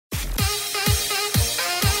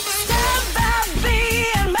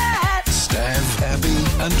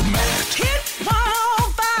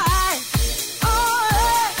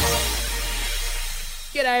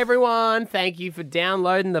everyone. Thank you for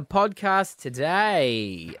downloading the podcast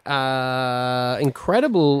today.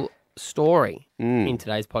 Incredible story in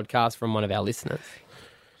today's podcast from one of our listeners.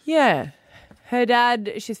 Yeah. Her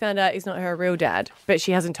dad, she's found out, is not her real dad, but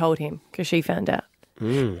she hasn't told him because she found out.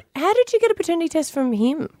 How did you get a paternity test from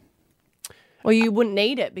him? Or you wouldn't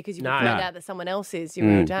need it because you would find out that someone else is your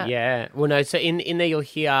real dad. Yeah. Well, no, so in there you'll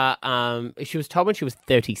hear she was told when she was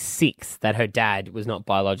 36 that her dad was not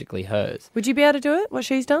biologically hers. Would you be able to do it, what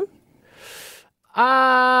she's done?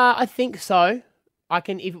 I think so.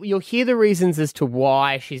 If you'll hear the reasons as to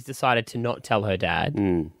why she's decided to not tell her dad.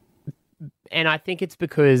 And I think it's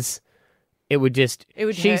because it would hurt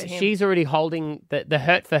him. She's already holding the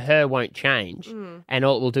hurt for her won't change, and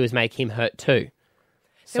all it will do is make him hurt too.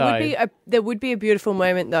 There would be a beautiful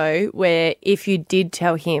moment, though, where if you did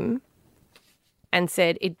tell him and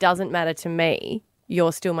said, it doesn't matter to me,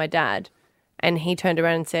 you're still my dad, and he turned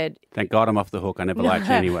around and said... Thank God I'm off the hook. I never liked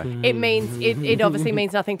you anyway. It obviously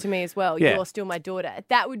means nothing to me as well. Yeah. You're still my daughter.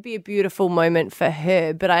 That would be a beautiful moment for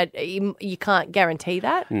her, but you can't guarantee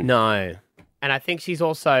that. No. And I think she's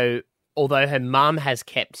also, although her mum has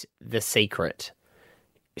kept the secret...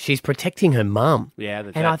 She's protecting her mum. Yeah,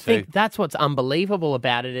 and I think that's what's unbelievable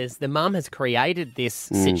about it is the mum has created this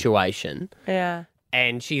situation. Yeah.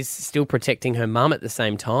 And she's still protecting her mum at the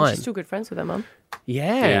same time. She's still good friends with her mum.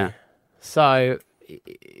 Yeah. So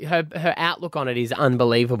her outlook on it is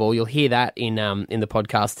unbelievable. You'll hear that in the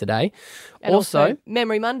podcast today. And also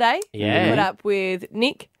Memory Monday. Yeah. We caught up with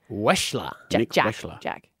Nick Wechsler.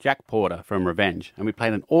 Jack Porter from Revenge. And we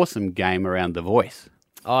played an awesome game around The Voice.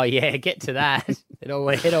 Oh, yeah, get to that. It all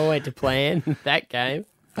went to plan, that game.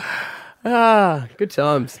 Good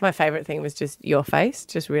times. My favourite thing was just your face,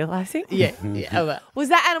 just realising. Yeah. Was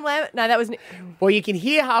that Adam Lambert? No, that was... Well, you can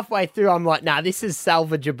hear halfway through, I'm like, nah, this is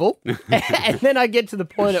salvageable. And then I get to the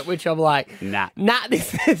point at which I'm like, nah,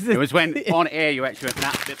 this is... It was when on air you actually went,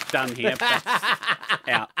 nah, it's done here. That's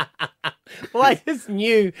out. Well, I just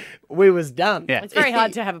knew we was done. Yeah. It's very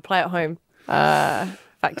hard to have a play-at-home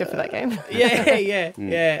factor for that game.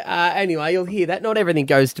 Yeah. Anyway, you'll hear that. Not everything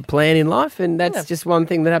goes to plan in life, and that's just one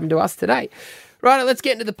thing that happened to us today. Right, let's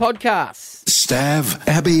get into the podcast. Stav,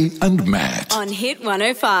 Abby and Matt. On Hit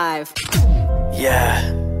 105.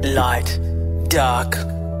 Yeah, light, dark,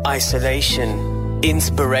 isolation,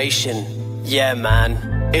 inspiration. Yeah, man,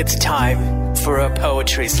 it's time for a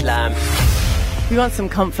poetry slam. If you want some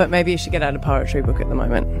comfort, maybe you should get out a poetry book at the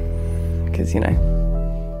moment. Because,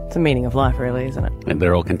 it's the meaning of life, really, isn't it? And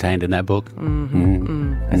they're all contained in that book.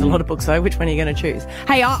 There's a lot of books, though. Which one are you going to choose?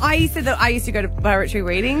 Hey, I used to go to poetry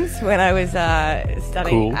readings when I was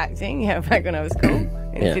studying acting. Yeah, back when I was cool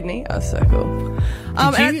in Sydney. I was so cool.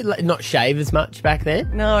 Did you not shave as much back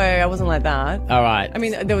then? No, I wasn't like that. All right. I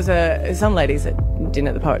mean, there was some ladies that didn't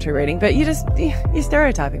at the poetry reading, but you're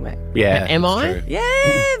stereotyping, mate. Yeah. Am I? True.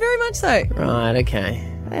 Yeah, very much so. Right. Okay.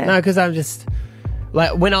 Yeah. No, because I'm just.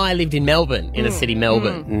 Like, when I lived in Melbourne, inner city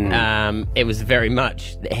Melbourne, it was very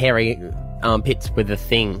much hairy armpits were the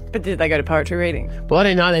thing. But did they go to poetry reading? Well, I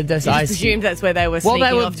don't know. I presumed that's where they were sneaking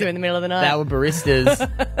off to in the middle of the night. They were baristas.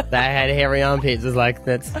 They had hairy armpits. It was like,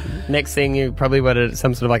 that's next thing you probably went to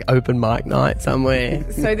some sort of like open mic night somewhere.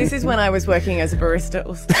 So this is when I was working as a barista.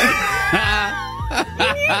 You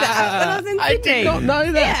knew that when I was in Sydney. I did not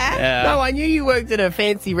know that. Yeah. No, I knew you worked at a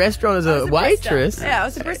fancy restaurant as a waitress. Yeah, I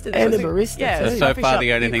was a barista. And a barista too. So far,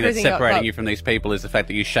 the only thing that's separating you from these people is the fact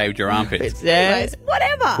that you shaved your armpits. Yeah.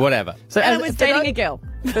 Whatever. So and I was dating a girl.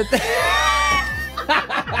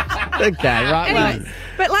 Okay, right. Anyways,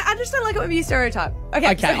 but I just don't like it when you stereotype.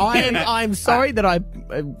 Okay. So I'm sorry that I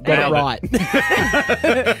got it right.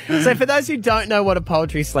 So for those who don't know what a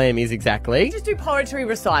poetry slam is exactly, we just do poetry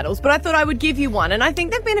recitals. But I thought I would give you one, and I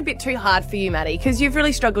think they've been a bit too hard for you, Maddie, because you've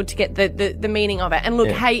really struggled to get the meaning of it. And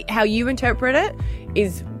look, how you interpret it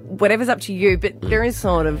is whatever's up to you, but there is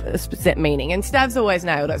sort of a set meaning, and Stav's always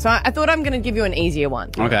nailed it. So I thought I'm going to give you an easier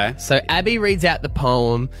one. Okay. So Abby reads out the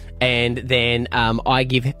poem, and then I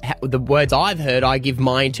give the words I've heard. I give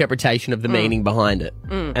my interpretation of the meaning behind it,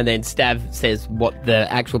 and then Stav says what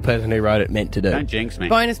the actual person who wrote it meant to do. Don't jinx me.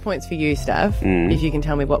 Bonus points for you, Stav, if you can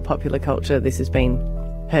tell me what popular culture this has been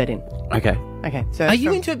heard in. Okay. So are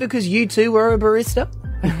you into it because you too were a barista?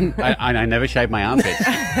 I never shaved my armpits,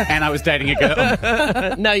 and I was dating a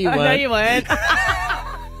girl. No, you weren't. No, you weren't.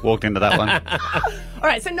 Walked into that one. All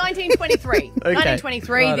right, so 1923. Okay.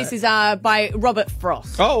 1923. Right. This is by Robert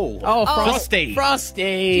Frost. Oh, Frosty. Do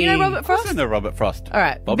you know Robert Frost? I know Robert Frost. All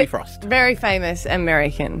right, Bobby Frost. Very famous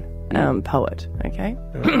American poet. Okay.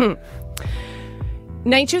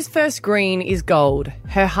 Nature's first green is gold,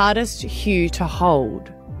 her hardest hue to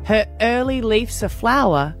hold. Her early leaf's a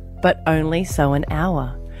flower, but only so an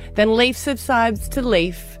hour. Then leaf subsides to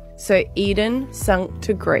leaf, so Eden sunk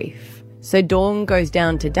to grief. So dawn goes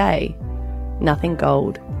down to day, nothing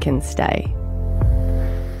gold can stay.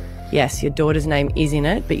 Yes, your daughter's name is in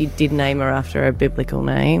it, but you did name her after a biblical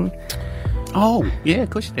name. Oh, yeah, of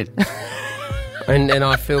course you did. And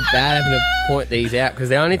I feel bad having to point these out because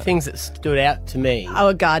the only things that stood out to me...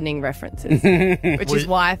 Are gardening references, which is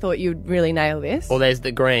why I thought you'd really nail this. Well, there's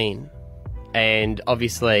the green, and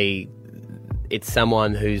obviously it's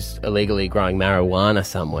someone who's illegally growing marijuana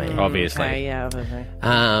somewhere. Obviously. Okay, yeah, obviously.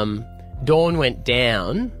 Dawn went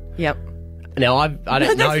down. Yep. Now I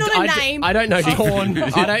don't know. That's not a name. I don't know Dawn.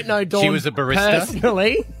 I don't know Dawn. She was a barista?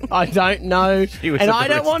 Personally. I don't know, and I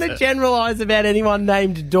don't want to generalise about anyone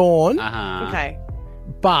named Dawn. Uh-huh. Okay.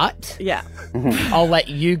 But Yeah. I'll let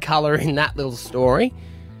you colour in that little story.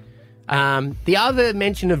 The other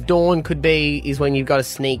mention of Dawn is when you've got to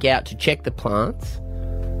sneak out to check the plants.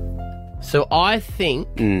 So I think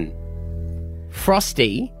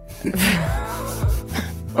Frosty.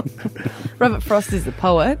 Robert Frost is the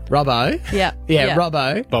poet. Robbo. Yeah. Yeah,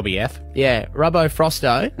 Robbo. Bobby F. Yeah, Robbo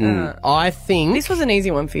Frosto. I think... This was an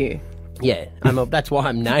easy one for you. Yeah, that's why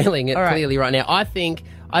I'm nailing it All right. clearly right now. I think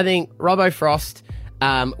Robbo Frost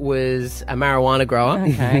was a marijuana grower.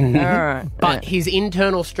 Okay. All right. But his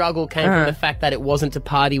internal struggle came from the fact that it wasn't to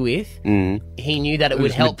party with. He knew that it would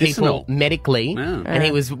was help medicinal. people medically, and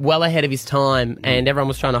he was well ahead of his time, and everyone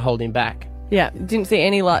was trying to hold him back. Yeah. Didn't see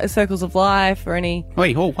any circles of life or any...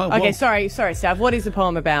 Wait, whoa. Okay, sorry, Stav. What is the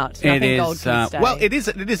poem about? Nothing gold can stay. Well, it is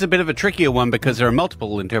a bit of a trickier one because there are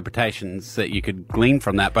multiple interpretations that you could glean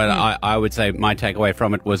from that. But I would say my takeaway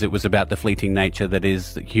from it was about the fleeting nature that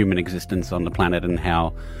is human existence on the planet and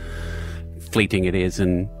how fleeting it is,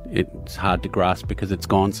 and it's hard to grasp because it's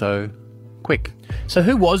gone so quick. So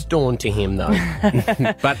who was Dawn to him, though?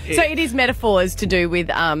 But So it is metaphors to do with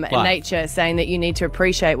nature, saying that you need to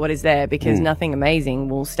appreciate what is there because nothing amazing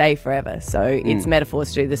will stay forever. So it's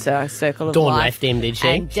metaphors to do the circle of Dawn life. left him, did she?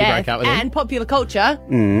 And She death, broke up with him? and popular culture.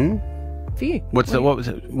 For you. what was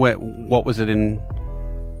it? What was it in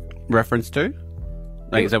reference to?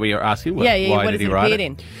 Like, is that what you're asking? Yeah. Why What did has he it write appeared it?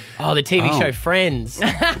 in? Oh, the TV show Friends.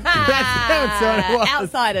 That's what it was.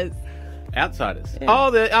 Outsiders. Outsiders. Oh,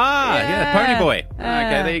 Pony Boy.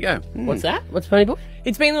 Okay, there you go. What's that? What's Pony Boy?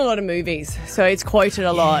 It's been in a lot of movies, so it's quoted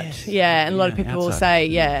a lot. Yeah, and a lot of people will say,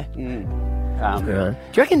 Do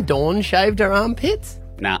you reckon Dawn shaved her armpits?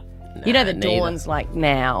 Nah. you know that neither. Dawn's like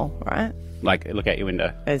now, right? Like, look out your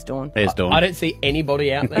window. There's Dawn. There's Dawn. I don't see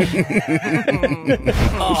anybody out there.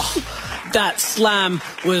 That slam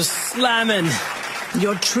was slamming.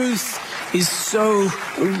 Your truth is so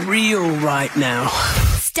real right now.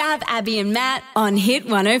 Stab Abby and Matt on Hit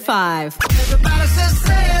 105.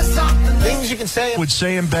 Things you can say would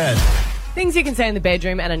say in bed. Things you can say in the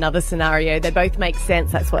bedroom and another scenario. They both make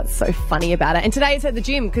sense. That's what's so funny about it. And today it's at the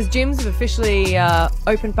gym because gyms have officially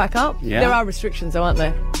opened back up. Yeah. There are restrictions, though, aren't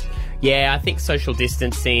there? Yeah, I think social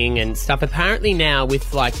distancing and stuff. Apparently now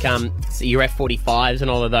with like your F45s and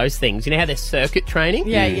all of those things, you know how there's circuit training?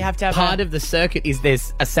 Yeah, you have to have Part of the circuit is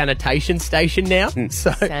there's a sanitation station now.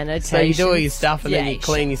 So you do all your stuff and then you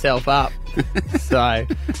clean yourself up. So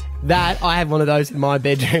that, I have one of those in my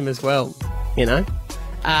bedroom as well, you know.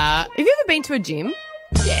 Have you ever been to a gym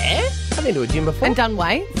Yeah, I've been to a gym before. and done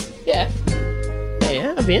weights? Yeah,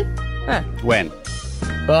 I've been. When?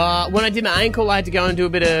 When I did my ankle, I had to go and do a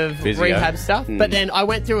bit of Physio. rehab stuff. But then I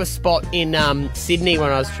went through a spot in Sydney when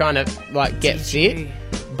I was trying to get fit.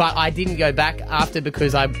 But I didn't go back after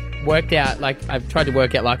because I worked out, I tried to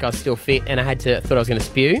work out like I was still fit and I thought I was going to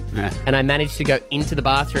spew. Yeah. And I managed to go into the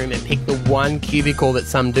bathroom and pick the one cubicle that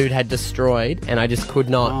some dude had destroyed, and I just could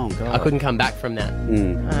not. Oh, God. I couldn't come back from that.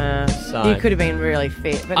 So You could have been really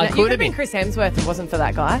fit. But I you could could have have been been. Chris Hemsworth if it wasn't for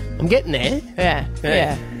that guy. I'm getting there. Yeah.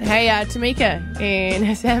 Yeah. Hey, Tamika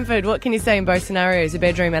in Sanford, what can you say in both scenarios, a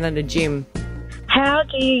bedroom and at a gym? How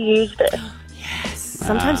do you use this?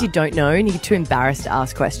 Sometimes you don't know and you're too embarrassed to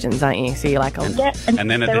ask questions, aren't you? So you're like, oh, Yeah, And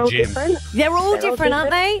then at they're the all gym. different. they're all They're all different, aren't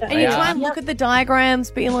they? different. And you They try are. and look at the diagrams,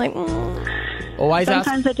 but you're like, Always ask.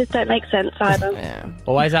 Sometimes they just don't make sense either.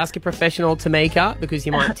 Always ask a professional, Tamika, because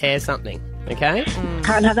you might tear something. Okay.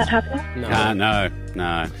 Can't have that happen.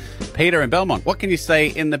 No. Peter in Belmont, what can you say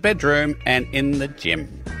in the bedroom and in the gym?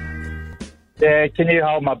 Yeah, can you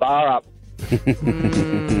hold my bar up? Got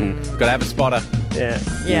to have a spotter.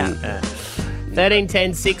 yeah. 13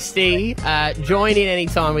 10 60. Join in any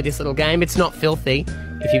time with this little game. It's not filthy.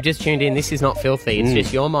 If you've just tuned in, this is not filthy. It's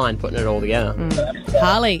just your mind putting it all together.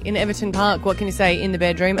 Harley in Everton Park, what can you say in the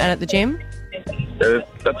bedroom and at the gym?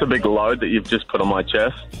 That's a big load that you've just put on my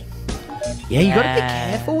chest. Yeah, you got to be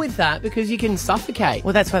careful with that because you can suffocate.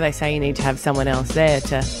 Well, that's why they say you need to have someone else there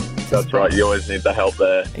to... That's right, you always need the help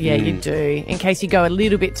there. Yeah, you do. In case you go a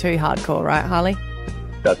little bit too hardcore, right, Harley?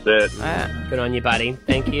 That's it. Good on you, buddy.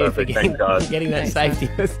 Thank you for getting that safety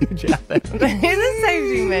message out there. It's a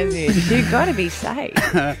safety message. You've got to be safe.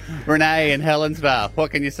 Renee in Helensvale,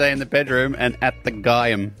 what can you say in the bedroom and at the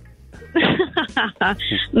Guyam?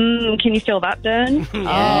 Can you feel that burn?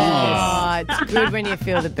 Oh, it's good when you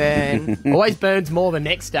feel the burn. Always burns more the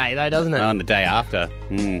next day, though, doesn't it? On the day after.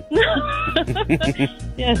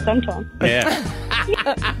 Yeah, sometimes. Yeah.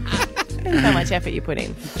 Depends how much effort you put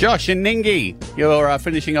in. Josh in Ningi, you're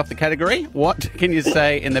finishing off the category. What can you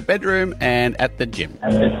say in the bedroom and at the gym?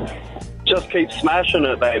 Just keep smashing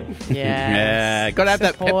it, babe. Yeah. Got to have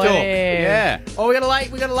that pep talk. Yeah. Oh, we got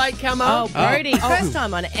a late come Oh, up. Brody, first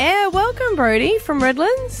time on air. Welcome, Brody, from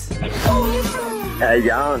Redlands. How you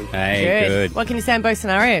going? Hey, good. What can you say in both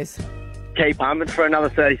scenarios? Keep pumping for another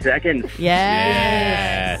 30 seconds.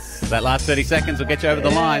 Yes. That last 30 seconds will get you over the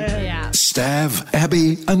line. Yeah. Stav,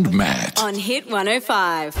 Abby and Matt. On Hit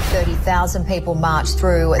 105. 30,000 people marched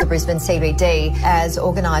through the Brisbane CBD as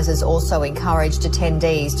organisers also encouraged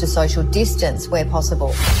attendees to social distance where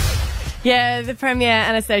possible. Yeah, the Premier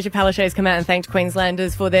Anastasia Palaszczuk has come out and thanked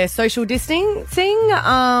Queenslanders for their social distancing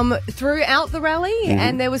throughout the rally,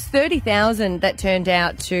 and there was 30,000 that turned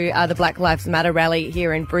out to the Black Lives Matter rally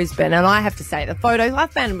here in Brisbane. And I have to say, the photos I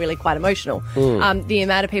found really quite emotional. The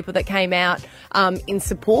amount of people that came out in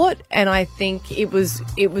support, and I think it was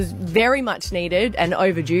very much needed and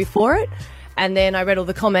overdue for it. And then I read all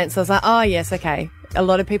the comments. I was like, oh yes, okay. A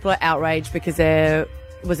lot of people are outraged because there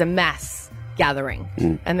was a mass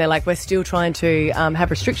gathering, and they're like, we're still trying to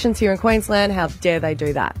have restrictions here in Queensland. How dare they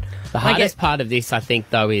do that? The hardest part of this, I think,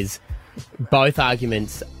 though, is both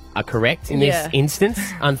arguments are correct in this instance,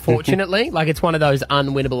 unfortunately. Like, it's one of those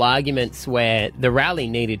unwinnable arguments where the rally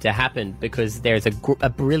needed to happen because there's a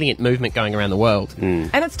brilliant movement going around the world.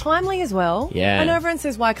 And it's timely as well. Yeah. I know everyone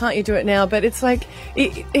says, why can't you do it now? But it's like...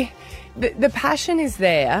 The passion is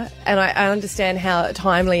there, and I understand how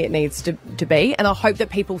timely it needs to be, and I hope that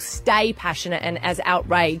people stay passionate and as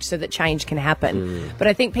outraged so that change can happen. But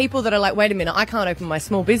I think people that are like, wait a minute, I can't open my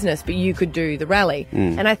small business, but you could do the rally.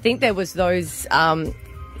 And I think there was those...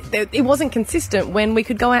 it wasn't consistent when we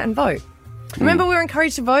could go out and vote. Remember, we were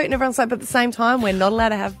encouraged to vote, and everyone's like, but at the same time, we're not allowed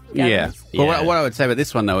to have gatherings. Yeah. Well, what I would say about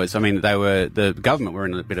this one, though, is, I mean, the government were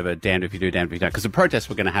in a bit of a damned if you do, damned if you don't, because the protests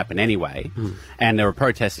were going to happen anyway, and they were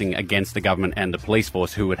protesting against the government and the police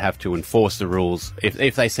force who would have to enforce the rules.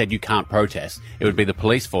 If they said you can't protest, it would be the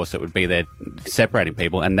police force that would be there separating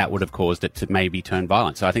people, and that would have caused it to maybe turn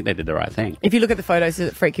violent. So I think they did the right thing. If you look at the photos, does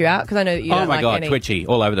it freak you out? Because I know that you don't like God, twitchy,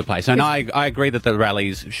 all over the place. And I agree that the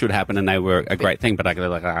rallies should happen, and they were a great thing, but I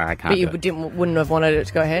can't But you do it. wouldn't have wanted it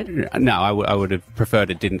to go ahead? No, I would have preferred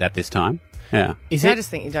it didn't at this time. Yeah. I just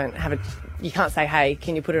think you don't have you can't say, hey,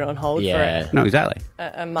 can you put it on hold for No, exactly.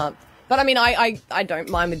 a month? But I mean, I don't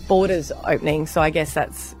mind with borders opening, so I guess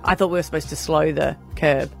I thought we were supposed to slow the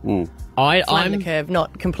curve. I'm the curve,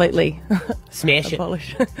 not completely smash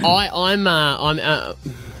abolish. I'm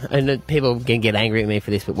and people can get angry at me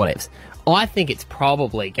for this, but whatevs. I think it's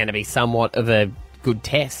probably going to be somewhat of a good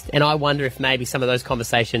test, and I wonder if maybe some of those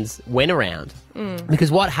conversations went around.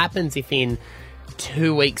 Because what happens if in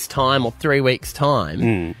 2 weeks' time or 3 weeks'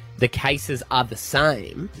 time the cases are the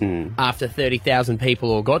same after 30,000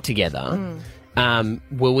 people all got together?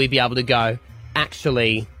 Will we be able to go,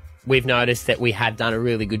 actually, we've noticed that we had done a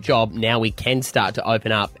really good job, now we can start to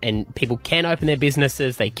open up and people can open their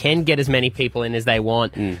businesses, they can get as many people in as they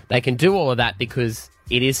want, they can do all of that because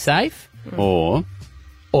it is safe? Or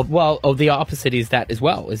the opposite is that as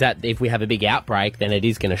well. Is that if we have a big outbreak, then it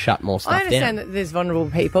is going to shut more stuff down. I understand that there's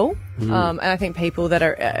vulnerable people, and I think people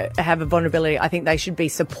that have a vulnerability, I think they should be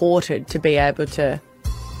supported to be able to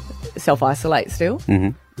self-isolate still.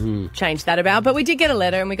 Change that about. But we did get a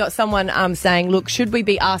letter, and we got someone saying, look, should we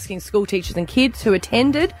be asking school teachers and kids who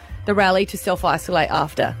attended the rally to self-isolate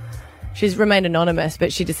after? She's remained anonymous,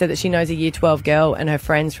 but she just said that she knows a Year 12 girl and her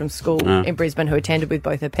friends from school in Brisbane who attended with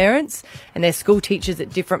both her parents, and they're school teachers at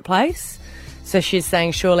different place. So she's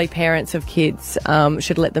saying surely parents of kids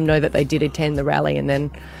should let them know that they did attend the rally and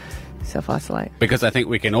then self-isolate. Because I think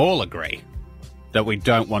we can all agree that we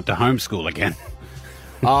don't want to homeschool again.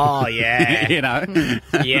 Oh, yeah. You know?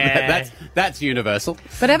 Yeah. That's universal.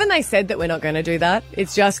 But haven't they said that we're not going to do that?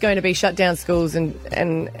 It's just going to be shut down schools and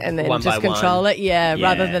then one just control it? Yeah,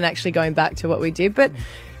 rather than actually going back to what we did. But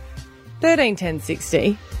 13, 10,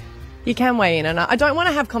 60, you can weigh in. And I don't want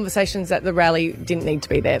to have conversations that the rally didn't need to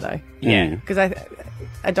be there, though. Yeah. Because I think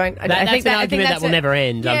that's an argument that will never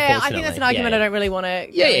end, unfortunately. I think that's an argument I don't really want to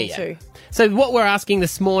get into. So what we're asking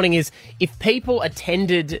this morning is if people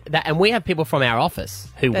attended that, and we have people from our office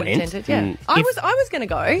who went. Attended, yeah. I was going to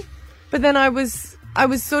go, but then I was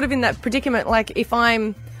sort of in that predicament, like if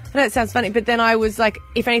I'm... I know it sounds funny, but then I was like,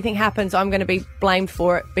 if anything happens, I'm going to be blamed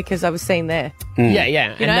for it because I was seen there. Yeah,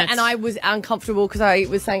 yeah. And I was uncomfortable because I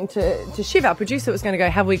was saying to Shiv, our producer, was going to go,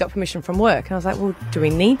 have we got permission from work? And I was like, well, do we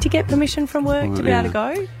need to get permission from work to be able to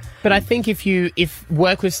go? But I think if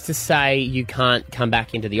work was to say you can't come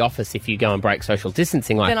back into the office if you go and break social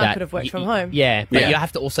distancing like then that. I could have worked from home. Yeah, but you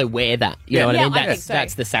have to also wear that. You know what I mean?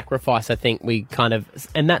 That's the sacrifice I think we kind of...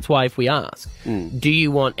 And that's why if we ask, do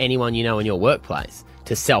you want anyone you know in your workplace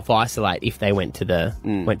to self-isolate if they went to the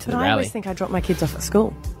rally? I always think I drop my kids off at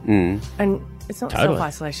school. And it's not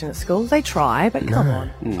self-isolation at school. They try, but come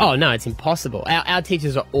on. Oh, no, it's impossible. Our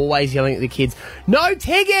teachers are always yelling at the kids, no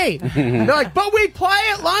tagging! They're like, but we play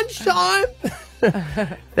at lunchtime!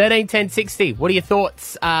 13 10 60. What are your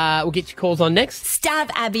thoughts? We'll get your calls on next. Stab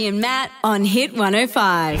Abby and Matt on Hit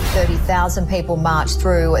 105. 30,000 people marched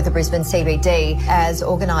through the Brisbane CBD as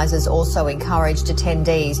organisers also encouraged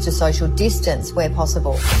attendees to social distance where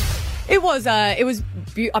possible. It was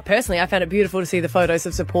personally, I found it beautiful to see the photos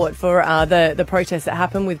of support for the protests that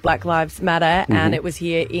happened with Black Lives Matter, and it was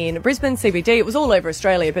here in Brisbane CBD. It was all over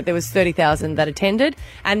Australia, but there was 30,000 that attended.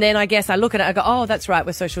 And then I guess I look at it, I go, oh, that's right,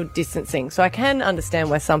 we're social distancing. So I can understand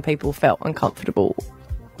why some people felt uncomfortable.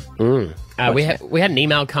 We had an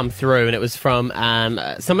email come through, and it was from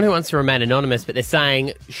someone who wants to remain anonymous, but they're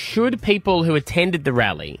saying, should people who attended the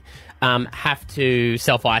rally have to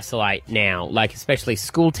self-isolate now, like especially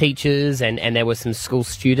school teachers, and there were some school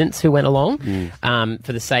students who went along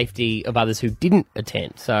for the safety of others who didn't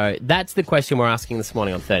attend. So that's the question we're asking this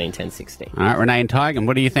morning on 13 10 60. All right, Renee and Tygan,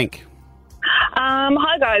 what do you think?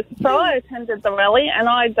 Hi guys. So I attended the rally and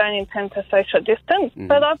I don't intend to social distance,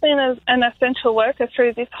 but I've been an essential worker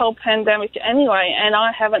through this whole pandemic anyway, and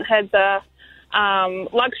I haven't had the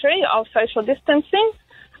luxury of social distancing.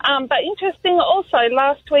 But interesting also,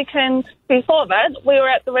 last weekend before that, we were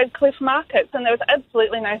at the Redcliffe markets and there was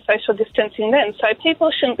absolutely no social distancing then. So people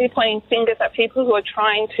shouldn't be pointing fingers at people who are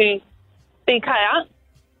trying to speak out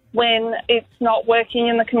when it's not working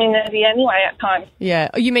in the community anyway at times. Yeah.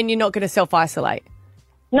 You mean you're not going to self-isolate?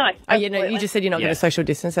 No, you just said you're not going to social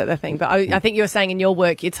distance at the thing. But I think you were saying in your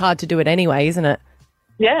work it's hard to do it anyway, isn't it?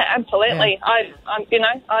 Yeah, absolutely. Yeah.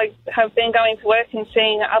 I have been going to work and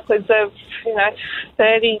seeing upwards of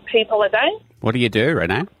 30 people a day. What do you do,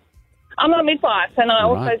 Renee? I'm a midwife, and I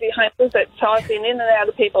also do home visits. So I've been in and out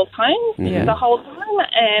of people's homes the whole time,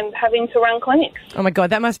 and having to run clinics. Oh my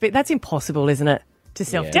God, that's impossible, isn't it? To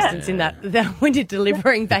self-distance in that when you're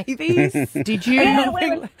delivering babies. Did you?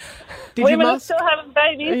 Women are still having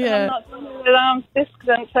babies, and I'm not doing it with arms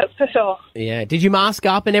distance, that's for sure. Yeah. Did you mask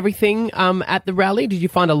up and everything at the rally? Did you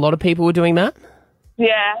find a lot of people were doing that?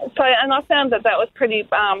 Yeah. So, and I found that was pretty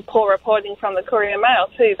poor reporting from the Courier Mail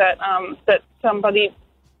too. That somebody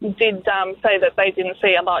did say that they didn't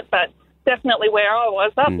see a lot, but definitely where I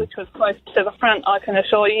was up, which was close to the front, I can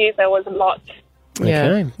assure you there was a lot.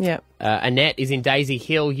 Okay. Yeah. Annette is in Daisy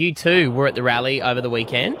Hill. You too were at the rally over the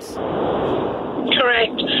weekend.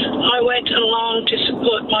 Correct. I went along to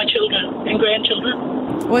support my children and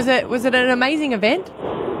grandchildren. Was it an amazing event?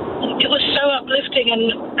 It was so uplifting,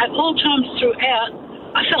 and at all times throughout,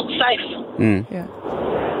 I felt safe. Yeah.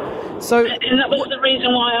 So, and that was the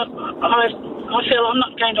reason why I feel I'm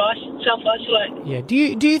not going to self-isolate. Yeah.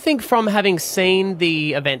 Do you think from having seen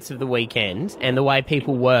the events of the weekend and the way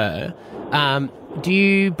people were, do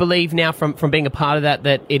you believe now from being a part of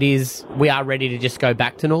that we are ready to just go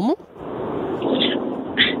back to normal?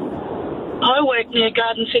 I work near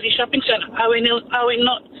Garden City Shopping Centre. Are we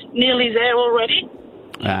not nearly there already?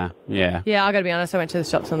 Yeah. Yeah, I got to be honest, I went to the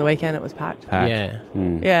shops on the weekend, it was packed. Yeah.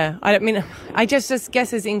 Yeah. I just guess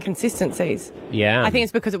there's inconsistencies. Yeah. I think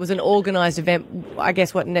it's because it was an organised event. I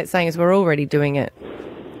guess what Net's saying is we're already doing it.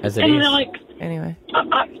 As it is. Anyway.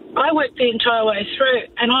 I worked the entire way through,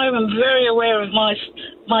 and I am very aware of my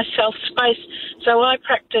self-space. So I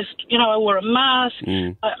practiced, I wore a mask,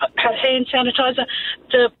 I had hand sanitizer.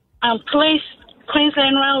 The police,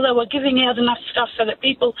 Queensland Rail, they were giving out enough stuff so that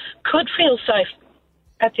people could feel safe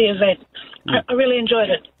at the event. I really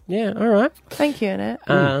enjoyed it. Yeah, all right. Thank you, Annette.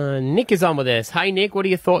 Nick is on with us. Hey, Nick, what are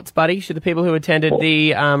your thoughts, buddy? Should the people who attended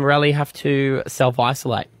the rally have to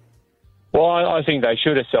self-isolate? Well, I think they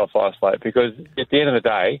should have self-isolate because at the end of the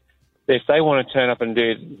day, if they want to turn up and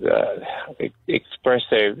express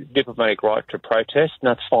their diplomatic right to protest,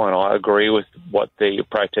 that's fine. I agree with what the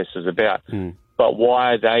protest is about. But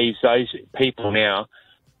why are those people now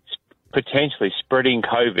potentially spreading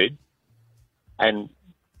COVID and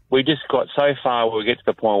we just got so far where we get to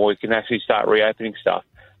the point where we can actually start reopening stuff.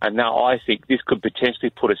 And now I think this could potentially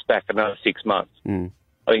put us back another 6 months. Mm.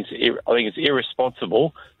 I think it's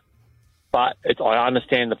irresponsible, but I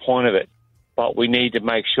understand the point of it. But we need to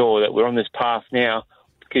make sure that we're on this path now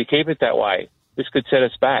to keep it that way. This could set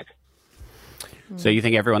us back. So you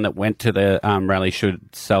think everyone that went to the rally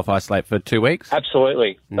should self-isolate for 2 weeks?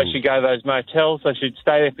 Absolutely. They should go to those motels. They should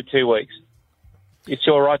stay there for 2 weeks. It's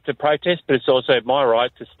your right to protest, but it's also my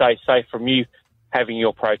right to stay safe from you having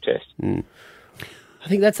your protest. Mm. I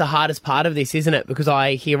think that's the hardest part of this, isn't it? Because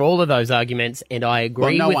I hear all of those arguments and I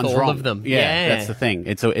agree with all wrong. of them. Yeah, that's the thing.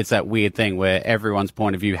 It's that weird thing where everyone's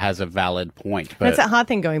point of view has a valid point. But That's that hard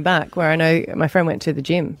thing going back, where I know my friend went to the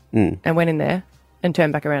gym and went in there and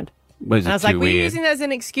turned back around. Was And I was like, were you using that as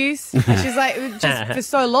an excuse? And she's like, just for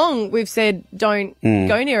so long we've said don't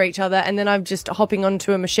go near each other, and then I'm just hopping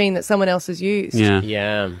onto a machine that someone else has used.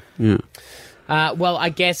 Yeah. Well, I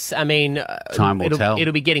guess, I mean, time will tell.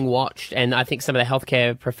 It'll be getting watched, and I think some of the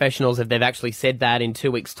healthcare professionals, if they've actually said that in 2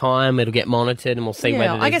 weeks' time, it'll get monitored, and we'll see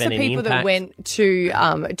whether there's I guess been the any people impact. that went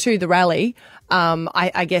to the rally,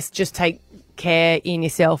 I guess just take care in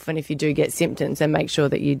yourself, and if you do get symptoms, then make sure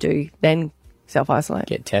that you do then self-isolate.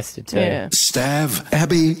 Get tested too. Yeah. Stav,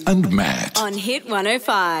 Abby and Matt. On Hit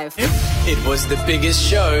 105. It was the biggest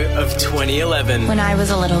show of 2011. When I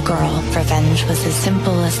was a little girl, revenge was as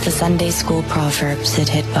simple as the Sunday school proverbs it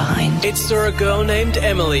hid behind. It saw a girl named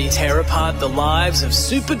Emily tear apart the lives of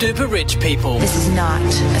super-duper rich people. This is not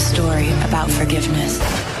a story about forgiveness.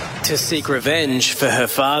 To seek revenge for her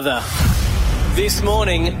father. This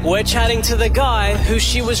morning, we're chatting to the guy who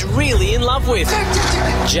she was really in love with,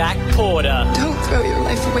 Jack Porter. Don't throw your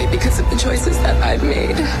life away because of the choices that I've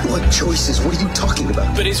made. What choices? What are you talking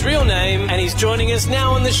about? But his real name, and he's joining us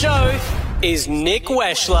now on the show, is Nick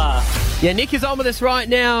Wechsler. Yeah, Nick is on with us right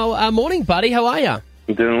now. Morning, buddy. How are you?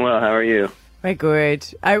 I'm doing well. How are you? We're good.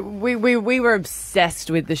 We were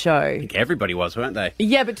obsessed with the show. I think everybody was, weren't they?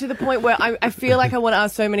 Yeah, but to the point where I feel like I want to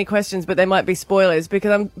ask so many questions, but they might be spoilers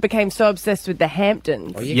because I became so obsessed with the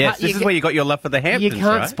Hamptons. Yes, this is where you got your love for the Hamptons, You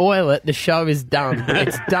can't right? spoil it. The show is done.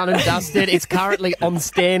 It's done and dusted. It's currently on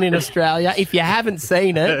Stan in Australia. If you haven't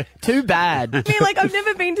seen it, too bad. I mean, like, I've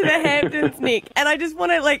never been to the Hamptons, Nick, and I just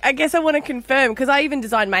want to, like, I guess I want to confirm, because I even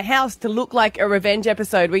designed my house to look like a revenge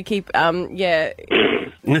episode. We keep, yeah,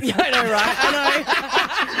 I know, right? I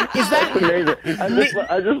know. Is that amazing?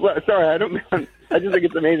 I just think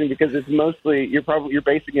it's amazing because it's mostly you're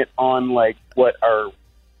basing it on like what our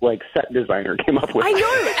set designer came up with. I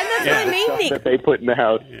know, and that's what I mean, Nick. That they put in the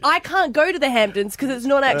house. I can't go to the Hamptons because it's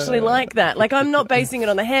not actually like that. Like, I'm not basing it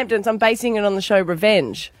on the Hamptons. I'm basing it on the show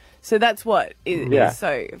Revenge. So that's what is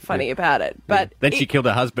so funny about it. But then she killed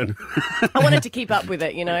her husband. I wanted to keep up with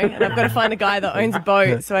it, you know, and I've got to find a guy that owns a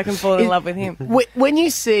boat so I can fall in love with him. When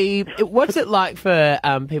you see, what's it like for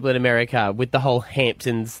people in America with the whole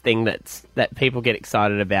Hamptons thing that people get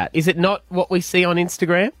excited about? Is it not what we see on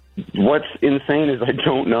Instagram? What's insane is I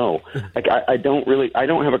don't know. Like I don't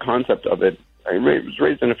have a concept of it. I was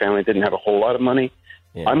raised in a family that didn't have a whole lot of money.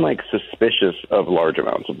 Yeah. I'm like suspicious of large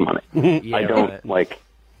amounts of money. I don't like.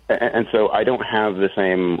 And so I don't have the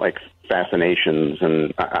same, like, fascinations,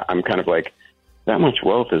 and I'm kind of like, that much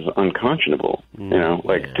wealth is unconscionable, you know?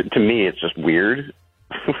 Like, to me, it's just weird.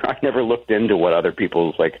 I never looked into what other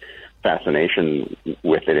people's, like, fascination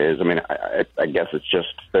with it is. I mean, I guess it's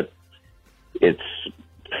just that it's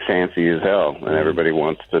fancy as hell, and everybody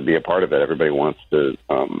wants to be a part of it. Everybody wants to,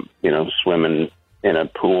 swim in a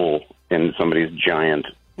pool in somebody's giant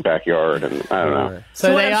backyard, and I don't know.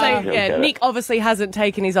 So what I'm saying, Nick obviously hasn't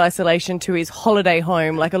taken his isolation to his holiday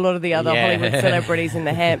home like a lot of the other Hollywood celebrities in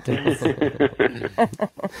the Hamptons.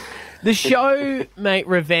 The show, mate,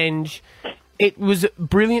 Revenge, it was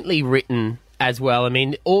brilliantly written as well. I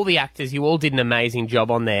mean, all the actors, you all did an amazing job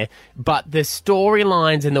on there, but the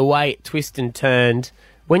storylines and the way it twisted and turned,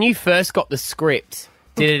 when you first got the script,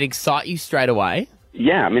 did it excite you straight away?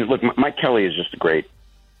 Yeah, I mean, look, Mike Kelly is just a great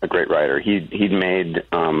writer. He'd made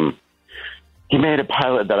a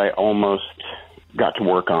pilot that I almost got to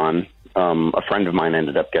work on. A friend of mine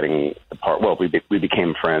ended up getting the part. Well, we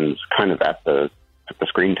became friends kind of at the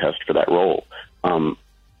screen test for that role. And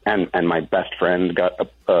my best friend got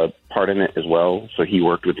a part in it as well. So he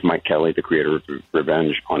worked with Mike Kelly, the creator of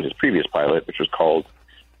Revenge, on his previous pilot, which was called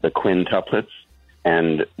The Quintuplets,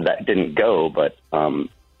 and that didn't go, but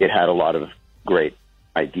it had a lot of great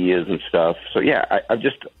ideas and stuff. So yeah, I've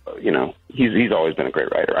just, he's always been a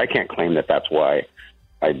great writer. I can't claim that that's why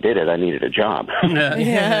I did it. I needed a job. I'm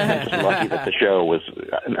just lucky that the show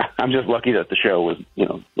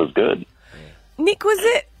was good. Nick, was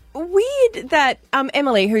weird that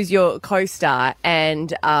Emily, who's your co-star,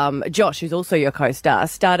 and Josh, who's also your co-star,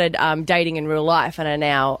 started dating in real life and are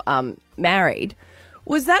now married.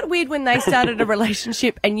 Was that weird when they started a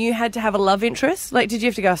relationship and you had to have a love interest? Like, did you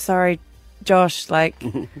have to go, sorry, Josh, like...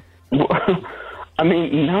 I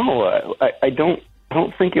mean, no, I don't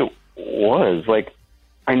think it was. Like,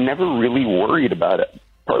 I never really worried about it,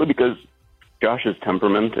 partly because Josh's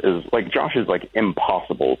temperament is, like, Josh is, like,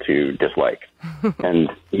 impossible to dislike. and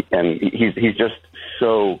he's just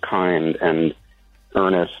so kind and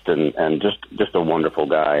earnest and just a wonderful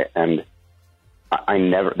guy. And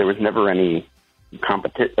there was never any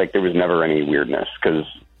there was never any weirdness because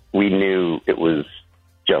we knew it was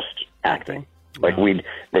just acting. Like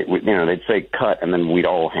they'd say cut and then we'd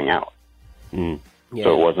all hang out. Yeah.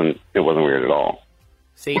 So it wasn't weird at all.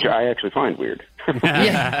 See? Which I actually find weird.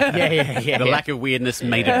 Yeah. The lack of weirdness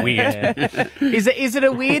made it weird. Is it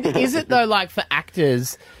a weird? Is it though? Like for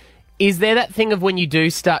actors, is there that thing of when you do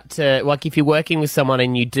start to, like, if you're working with someone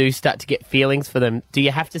and you do start to get feelings for them, do you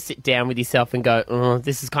have to sit down with yourself and go, oh,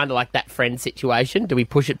 this is kind of like that friend situation? Do we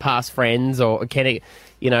push it past friends, or can it,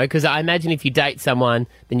 because I imagine if you date someone,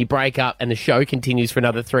 then you break up and the show continues for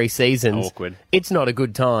another 3 seasons. Awkward. It's not a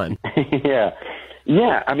good time. Yeah.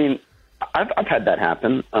 I mean, I've had that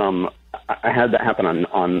happen. I had that happen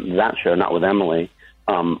on that show, not with Emily.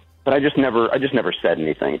 But I just never said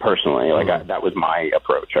anything personally. Like that was my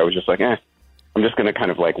approach. I was just like, I'm just going to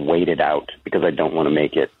kind of like wait it out because I don't want to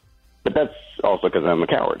make it. But that's also because I'm a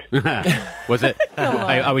coward. Was it?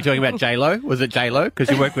 Are we talking about J-Lo? Was it J-Lo?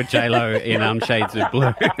 Because you worked with J-Lo in Shades of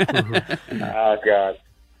Blue. Oh God.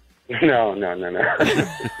 No.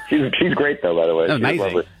 She's great though, by the way.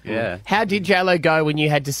 Amazing. Yeah. How did J-Lo go when you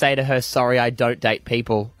had to say to her, sorry, I don't date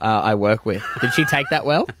people I work with? Did she take that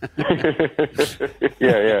well?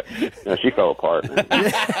 Yeah. No, she fell apart.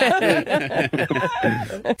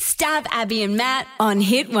 Stab Abby and Matt on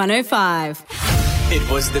Hit 105. It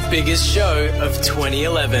was the biggest show of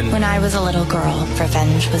 2011. When I was a little girl,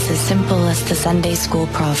 revenge was as simple as the Sunday school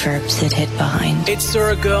proverbs it hid behind. It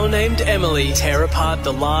saw a girl named Emily tear apart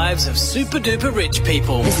the lives of super-duper rich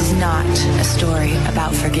people. This is not a story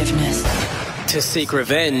about forgiveness. To seek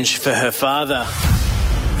revenge for her father.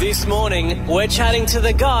 This morning, we're chatting to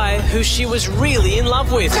the guy who she was really in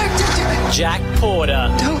love with, Jack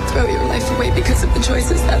Porter. Don't throw your life away because of the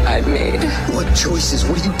choices that I've made. What choices?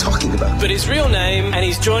 What are you talking about? But his real name, and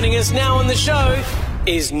he's joining us now on the show,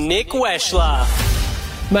 is Nick Wechsler.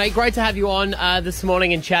 Mate, great to have you on this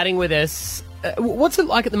morning and chatting with us. What's it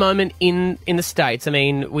like at the moment in the States? I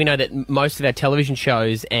mean, we know that most of our television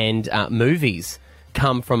shows and movies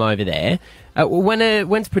come from over there.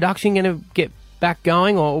 When's production going to get back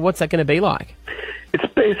going, or what's that going to be like?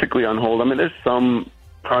 It's basically on hold. I mean, there's some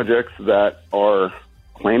projects that are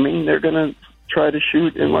claiming they're going to try to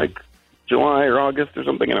shoot in like July or August or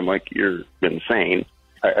something, and I'm like, you're insane.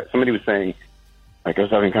 Somebody was saying, like, I was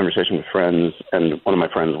having a conversation with friends, and one of my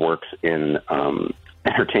friends works in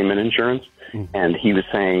entertainment insurance, and he was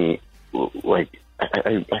saying, like,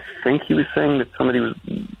 I think he was saying that they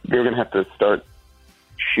were going to have to start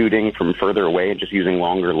shooting from further away and just using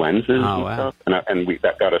longer lenses stuff. And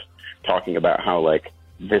that got us talking about how, like,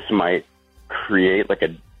 this might create, like,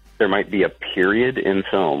 there might be a period in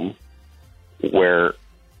film where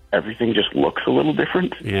everything just looks a little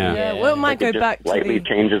different. Yeah. Well, it might go back to slightly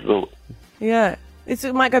changes the... Yeah.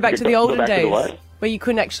 It might go back to the olden days where you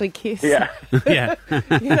couldn't actually kiss. Yeah. Yeah.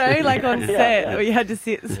 Like on set, where you had to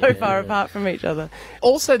sit so far apart from each other.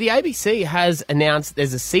 Also, the ABC has announced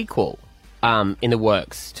there's a sequel in the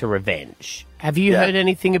works to Revenge. Have you heard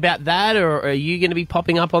anything about that, or are you going to be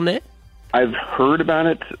popping up on there? I've heard about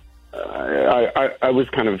it. I was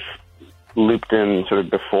kind of looped in sort of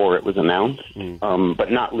before it was announced,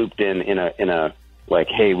 but not looped in a like,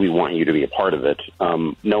 hey, we want you to be a part of it.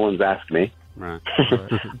 No one's asked me. Right.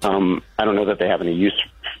 I don't know that they have any use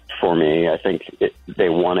for me. I think they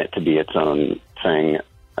want it to be its own thing.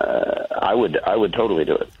 I would totally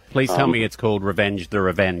do it. Please tell me it's called Revenge the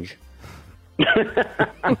Revenge.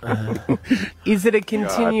 Is it a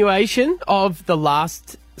continuation of the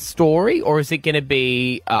last story, or is it going to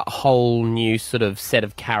be a whole new sort of set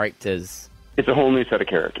of characters? It's a whole new set of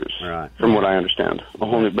characters, right? From what I understand, a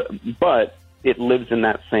whole new, but it lives in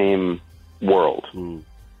that same world.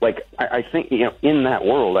 Like I think, in that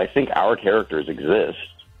world, I think our characters exist.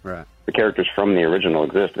 Right. The characters from the original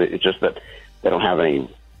exist. It's just that they don't have any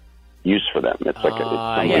use for them. It's like it's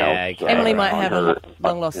someone else. Emily might have a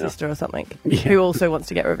long-lost sister or something who also wants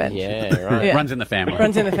to get revenge. Yeah, right. Runs in the family.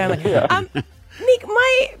 Nick,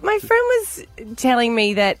 my friend was telling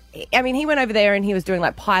me that, I mean, he went over there and he was doing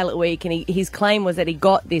like pilot week, and his claim was that he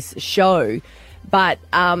got this show but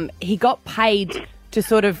he got paid to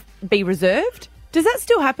sort of be reserved. Does that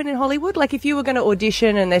still happen in Hollywood? Like if you were going to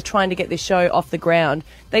audition and they're trying to get this show off the ground,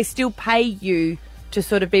 they still pay you to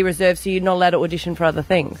sort of be reserved so you're not allowed to audition for other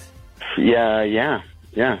things? Yeah.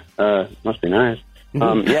 Must be nice. It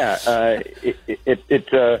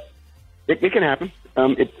can happen.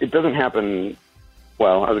 It doesn't happen.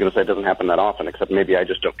 Well, I was going to say it doesn't happen that often, except maybe I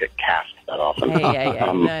just don't get cast that often.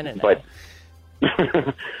 Yeah. No.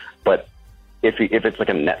 But if it's like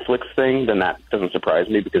a Netflix thing, then that doesn't surprise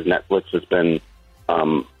me because Netflix has been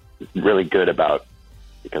really good about,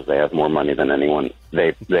 because they have more money than anyone. They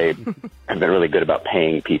have been really good about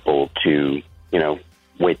paying people to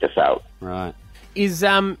wait this out. Right. Is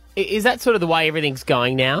that sort of the way everything's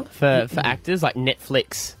going now for actors? Like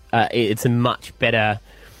Netflix, it's a much better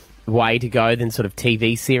way to go than sort of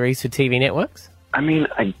TV series for TV networks? I mean,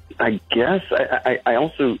 I guess. I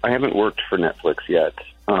haven't worked for Netflix yet.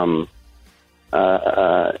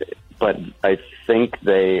 But I think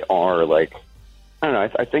they are like, I don't know,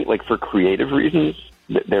 I think like for creative reasons,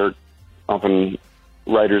 they're often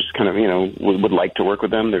writers kind of, would like to work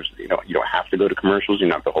with them. There's, you don't have to go to commercials. You're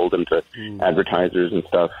not beholden to advertisers and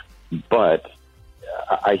stuff. But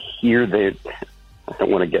I hear I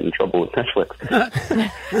don't want to get in trouble with Netflix.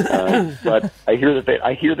 But I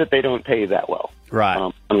hear that they don't pay that well.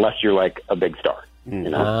 Right. Unless you're like a big star.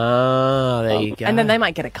 Oh, there you go. And then they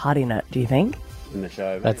might get a cut in it, do you think? In the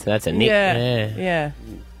show. That's a Nick. Yeah.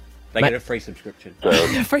 They get a free subscription.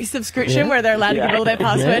 A free subscription where they're allowed to give all their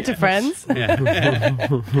password to friends.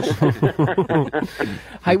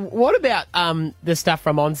 Hey, what about the stuff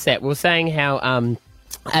from on set? We were saying how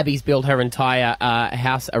Abby's built her entire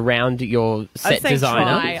house around your set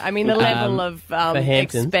designer. I mean, the level of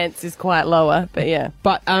expense is quite lower, but yeah.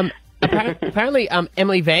 But apparently,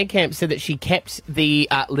 Emily VanCamp said that she kept the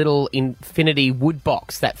little infinity wood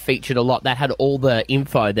box that featured a lot, that had all the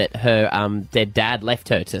info that her their dad left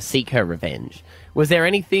her to seek her revenge. Was there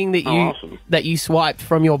anything that you swiped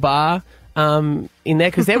from your bar in there?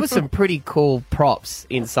 Because there was some pretty cool props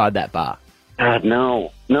inside that bar.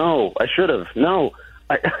 No, I should have. No,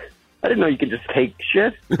 I didn't know you could just take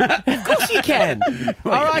shit. Of course you can.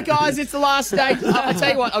 All right, guys, it's the last day. I'll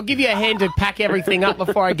tell you what, I'll give you a hand to pack everything up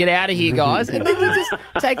before I get out of here, guys. And then we'll just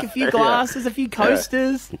take a few glasses, a few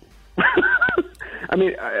coasters. I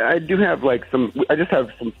mean, I do have like I just have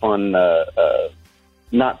some fun,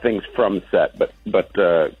 not things from set, but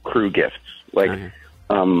crew gifts. Like,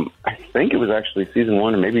 I think it was actually season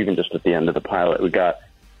 1 or maybe even just at the end of the pilot. We got,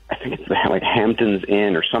 I think it's like Hamptons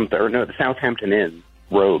Inn or something, or no, the Southampton Inn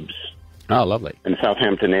robes. Oh, lovely. And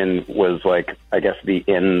Southampton Inn was like, I guess, the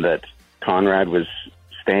inn that Conrad was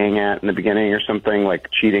staying at in the beginning or something,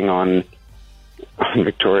 like cheating on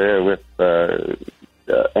Victoria with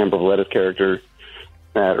Amber Valletta's character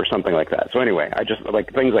or something like that. So anyway, I just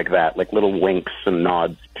like things like that, like little winks and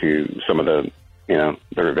nods to some of the, the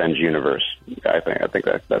Revenge universe. I think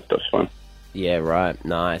that stuff's fun. Yeah, right.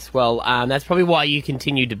 Nice. Well, that's probably why you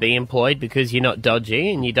continue to be employed, because you're not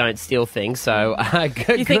dodgy and you don't steal things. So,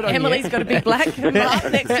 good. You think Emily's got a big black mark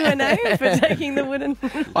next to her name for taking the wooden?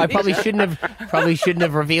 I probably shouldn't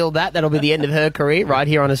have revealed that. That'll be the end of her career right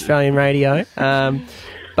here on Australian radio.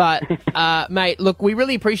 But, mate, look, we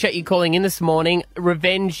really appreciate you calling in this morning.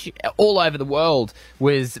 Revenge all over the world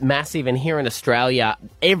was massive, and here in Australia,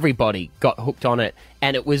 everybody got hooked on it.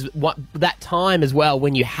 And it was that time as well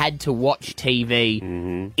when you had to watch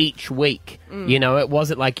TV each week. It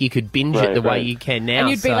wasn't like you could binge it the way you can now. And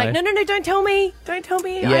you'd be like, no, don't tell me. Don't tell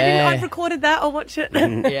me. Yeah. I've recorded that. I'll watch it.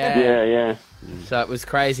 Yeah. So it was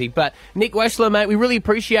crazy. But Nick Wechsler, mate, we really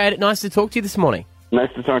appreciate it. Nice to talk to you this morning.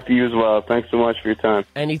 Nice to talk to you as well. Thanks so much for your time.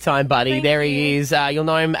 Anytime, buddy. There he is. You'll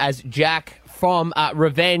know him as Jack from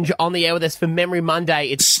Revenge, on the air with us for Memory Monday.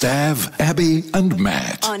 It's Stav, Abby and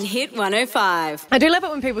Matt. On Hit 105. I do love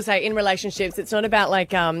it when people say in relationships, it's not about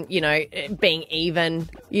like, being even.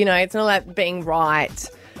 It's not like being right.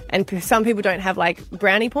 And some people don't have like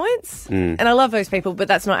brownie points. And I love those people, but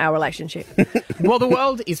that's not our relationship. Well, the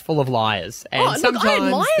world is full of liars. And sometimes I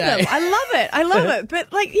admire them. I love it.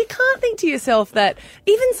 But like, you can't think to yourself that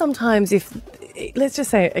even sometimes if, let's just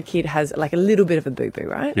say a kid has like a little bit of a boo-boo,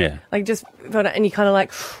 right? Yeah. Like just, and you kind of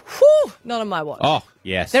like, whew, not on my watch. Oh,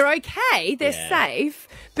 yes. They're okay. They're safe.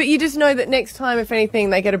 But you just know that next time, if anything,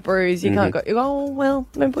 they get a bruise, you can't go, oh, well,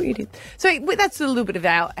 remember what you did. So that's a little bit of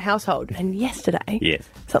our household. And yesterday,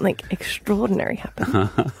 something extraordinary happened.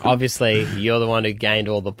 Obviously, you're the one who gained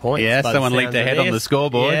all the points. Yeah, someone leaped ahead on the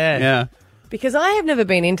scoreboard. Yeah. Because I have never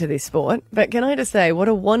been into this sport, but can I just say what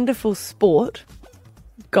a wonderful sport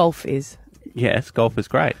golf is? Yes, golf is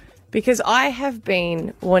great. Because I have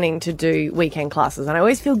been wanting to do weekend classes, and I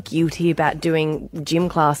always feel guilty about doing gym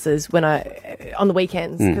classes on the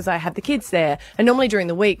weekends because I have the kids there. And normally during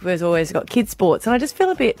the week, we've always got kids sports, and I just feel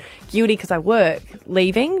a bit guilty because I work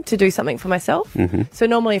leaving to do something for myself. So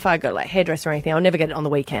normally if I go like hairdresser or anything, I'll never get it on the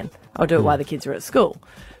weekend. I'll do it while the kids are at school.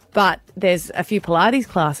 But there's a few Pilates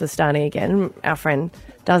classes starting again. Our friend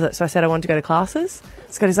does it, so I said I wanted to go to classes.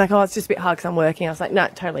 Scotty's like, oh, it's just a bit hard because I'm working. I was like, no,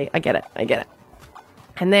 totally, I get it.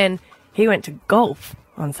 And then he went to golf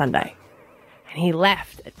on Sunday, and he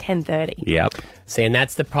left at 10:30. Yep. See, and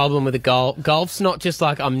that's the problem with the golf. Golf's not just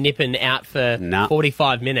like I'm nipping out for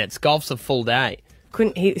 45 minutes. Golf's a full day.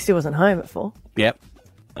 He still wasn't home at 4. Yep.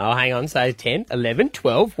 Oh, hang on. So 10, 11,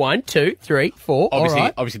 12, 1, 2, 3, 4.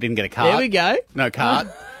 Obviously didn't get a cart. There we go. No cart.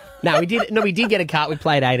 No, we did get a cart. We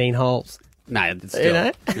played 18 holes. No, it's still. You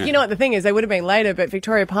know? Yeah. You know what the thing is? They would have been later, but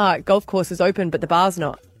Victoria Park golf course is open, but the bar's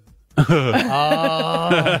not. Oh.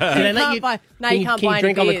 Did they let you? You can't buy any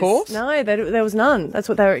drink on the beers. course? No, there was none. That's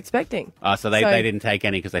what they were expecting. So they didn't take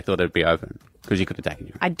any because they thought it'd be open because you could have taken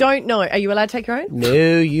your own. I don't know. Are you allowed to take your own?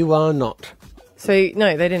 No, you are not. So,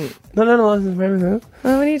 no, they didn't. Not on a license premises.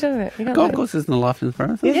 Oh, what are you doing about? A golf course isn't a license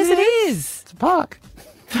premises. Yes, it is. It's a park.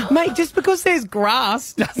 Mate, just because there's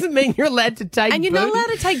grass doesn't mean you're allowed to take And you're not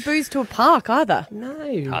allowed to take booze to a park either. No.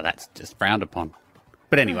 Oh, that's just frowned upon.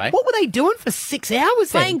 But anyway. What were they doing for 6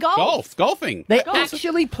 hours then? Playing golf. Golfing. They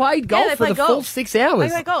actually played golf they for the played full golf. 6 hours.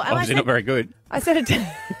 They played golf. And Obviously not very good. I sent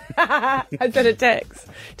a text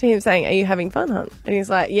to him saying, are you having fun, hon? And he's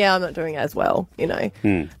like, yeah, I'm not doing as well, you know.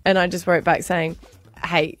 And I just wrote back saying,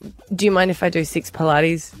 hey, do you mind if I do 6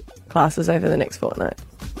 Pilates classes over the next fortnight?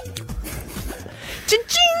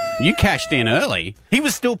 Cha-ching! You cashed in early. He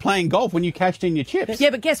was still playing golf when you cashed in your chips. Yeah,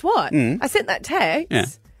 but guess what? I sent that text. Yeah.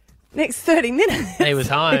 Next 30 minutes. He was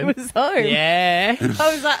home. He was home. Yeah.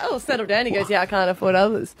 I was like, oh, settle down. He goes, yeah, I can't afford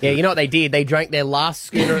others. Yeah, you know what they did? They drank their last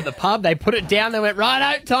schooner at the pub. They put it down. They went,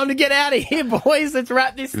 right, time to get out of here, boys. Let's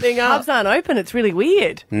wrap this thing up. Pubs aren't open. It's really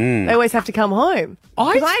weird. They always have to come home.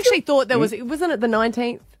 Because I actually thought there was, wasn't it the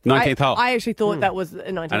 19th? 19th hole. I actually thought that was the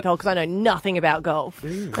 19th hole because I know nothing about golf.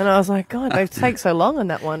 And I was like, God, they take so long on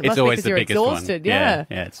that one. It It's must be always 'cause the you're biggest exhausted. one. Yeah.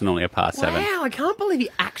 Yeah, it's normally a par 7. Wow, I can't believe you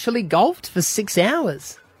actually golfed for 6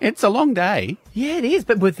 hours. It's a long day. Yeah, it is,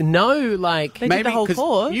 but with no, like... They did the whole 'cause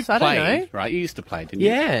course. You I don't know. played, right? You used to play, didn't you?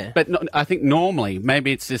 Yeah. But I think normally,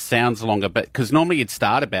 maybe it just sounds longer, but because normally you'd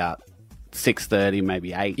start about 6:30,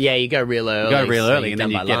 maybe 8. Yeah, you go real early. Go real so early you're and then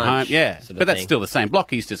done you by get home. lunch, Yeah, sort of but that's thing. still the same block.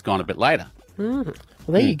 He's just gone a bit later. Well,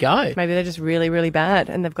 there you go. Maybe they're just really, really bad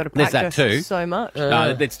and they've got to There's practice that too. so much. So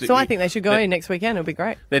I think they should go in next weekend. It'll be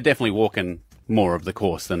great. They're definitely walking more of the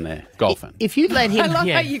course than they're golfing. If you let him... I love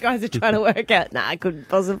how you guys are trying to work out. Nah, I couldn't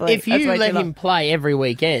possibly. If you let him play every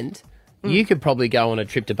weekend, you could probably go on a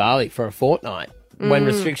trip to Bali for a fortnight when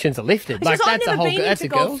restrictions are lifted. I've never been that's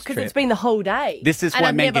into a golf girl's because trip. it's been the whole day. This is and why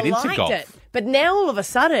I've men never get into liked golf. it. But now all of a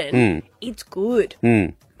sudden, it's good.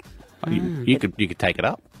 You could take it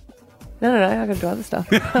up. No, I got to do other stuff.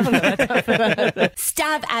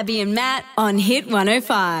 Stab Abby and Matt on Hit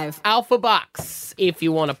 105. Alpha Bucks, if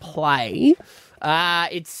you want to play.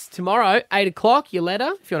 It's tomorrow, 8 o'clock, your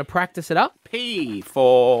letter, if you want to practice it up. P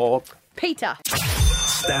for... Peter.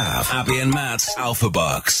 Stab Abby and Matt's Alpha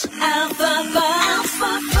Bucks.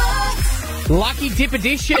 Lucky Dip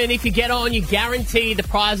Edition. If you get on, you guarantee the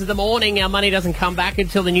prize of the morning. Our money doesn't come back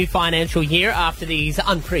until the new financial year after these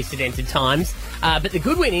unprecedented times. But the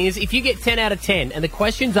good win is if you get 10 out of 10, and the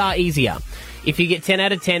questions are easier. If you get 10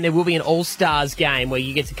 out of 10, there will be an All-Stars game where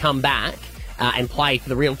you get to come back and play for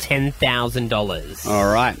the real $10,000.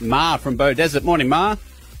 All right. Ma from Bow Desert. Morning, Ma.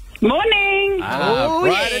 Morning.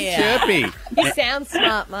 Bright and chirpy. You sound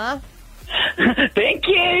smart, Ma. Thank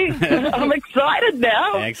you. I'm excited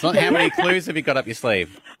now. Excellent. How many clues have you got up your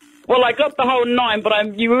sleeve? Well, I got the whole 9,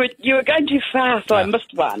 but you were going too fast, so I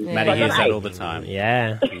missed one. Maddie So I hears got that 8. all the time.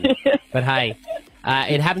 Yeah. But hey,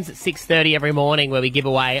 it happens at 6:30 every morning where we give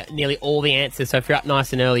away nearly all the answers. So if you're up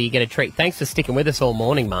nice and early, you get a treat. Thanks for sticking with us all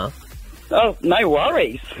morning, Ma. Oh, no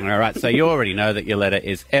worries. All right, so you already know that your letter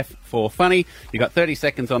is F for funny. You've got 30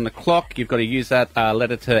 seconds on the clock. You've got to use that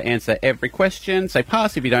letter to answer every question. Say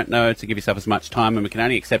pass if you don't know to give yourself as much time, and we can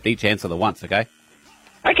only accept each answer the once, okay?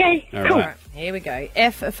 Okay, All cool. right. Here we go.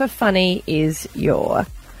 F for funny is your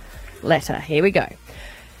letter. Here we go.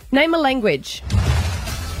 Name a language.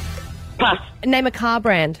 Pass. Name a car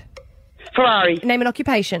brand. Ferrari. Name an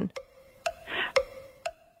occupation.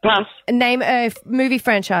 Pass. Name a movie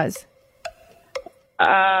franchise.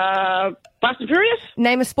 Fast and Furious.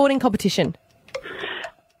 Name a sporting competition.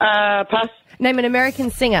 Pass. Name an American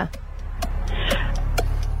singer.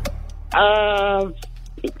 Pass.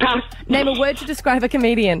 Name a word to describe a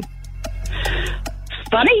comedian.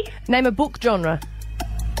 Funny. Name a book genre.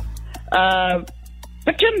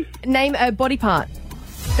 Fiction. Name a body part.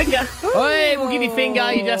 Finger. Hey, we'll give you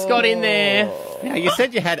finger. You just got in there. Yeah, you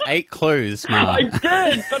said you had 8 clues, I Mark.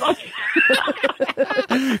 did, but I...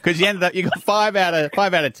 Because you got 5 out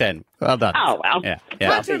of 10. Well done. Oh, well. Yeah.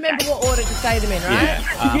 Hard to remember what order to say them in, right?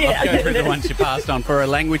 I'll go through the ones you passed on. For a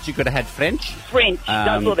language, you could have had French.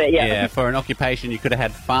 That's all there, yeah. Yeah, for an occupation, you could have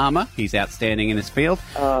had farmer. He's outstanding in his field.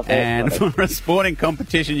 Oh, and for a sporting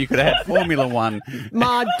competition, you could have had Formula One.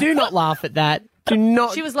 Ma, do not laugh at that. Do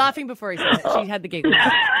not. She was laughing before he said it. She had the giggle.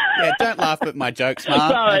 Yeah, don't laugh at my jokes,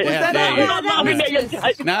 Mark. Sorry. How dare you? I'm not laughing at your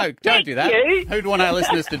jokes. No, don't do that. you. Who'd want our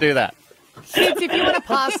listeners to do that? Kids, if you want to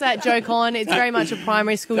pass that joke on, it's very much a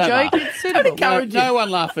primary school Don't joke. laugh. It's suitable. No one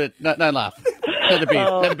laugh at. No, don't laugh. That'd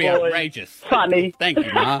be boy. outrageous. Funny. Thank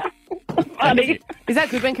you, Mark. Funny. Is that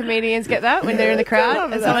good when comedians get that, when they're in the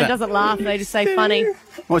crowd and someone doesn't laugh, they just say funny?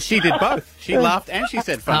 Well, she did both. She laughed and she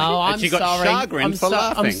said funny. Oh, and I'm she got sorry. chagrined for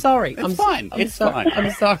laughing. I'm sorry. It's fine. It's fine.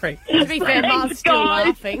 I'm sorry. To be fair, Mark's still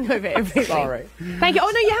laughing over everything. Sorry. Thank you. Oh,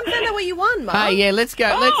 no, you haven't found out what you won, Mark. Hey, yeah, let's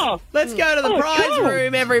go. Let's go to the prize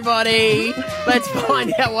room, everybody. Let's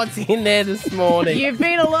find out what's in there this morning. You've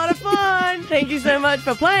been a lot of fun. Thank you so much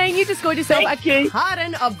for playing. You just scored yourself a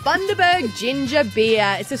carton of Bundaberg ginger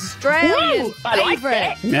beer. It's Australia's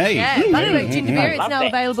favourite. Hey. Yeah, Bundaberg ginger beer. It's love now it.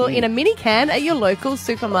 available in a mini can at your local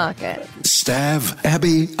supermarket. Stav,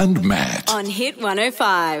 Abby, and Matt. On Hit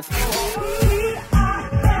 105.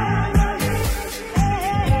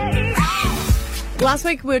 Last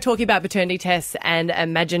week we were talking about paternity tests and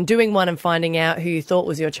imagine doing one and finding out who you thought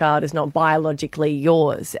was your child is not biologically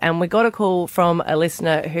yours. And we got a call from a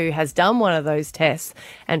listener who has done one of those tests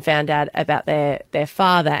and found out about their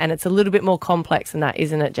father. And it's a little bit more complex than that,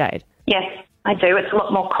 isn't it, Jade? Yes, I do. It's a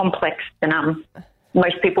lot more complex than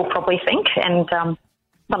most people probably think. And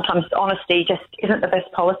sometimes honesty just isn't the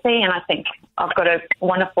best policy. And I think I've got a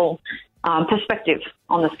wonderful perspective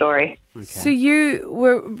on the story. Okay. So you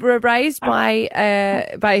were raised by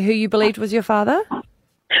who you believed was your father?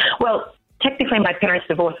 Well, technically my parents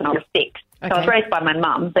divorced when I was 6. Okay. So I was raised by my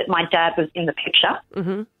mum, but my dad was in the picture.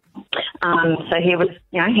 Mm-hmm. So he was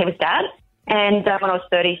dad. And when I was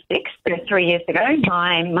 36, 3 years ago,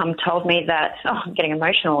 my mum told me that, I'm getting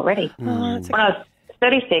emotional already. When I was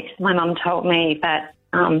 36, my mum told me that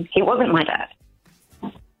he wasn't my dad.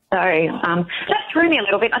 So that threw me a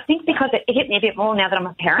little bit, I think, because it hit me a bit more now that I'm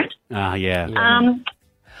a parent. Yeah.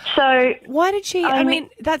 So why did she? I mean,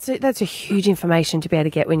 that's a huge information to be able to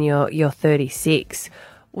get when you're 36.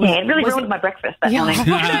 It really ruined my breakfast that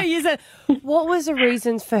morning. What was the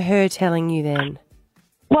reasons for her telling you then?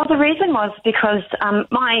 Well, the reason was because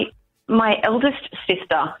my eldest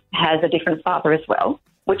sister has a different father as well,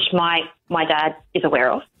 which my dad is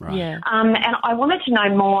aware of. Right. Yeah. And I wanted to know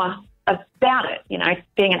more about it,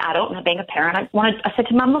 being an adult and being a parent. I said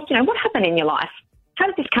to Mum, look, what happened in your life? How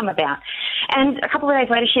did this come about? And a couple of days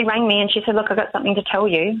later, she rang me and she said, look, I've got something to tell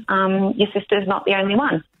you. Your sister's not the only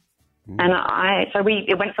one. And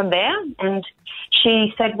it went from there. And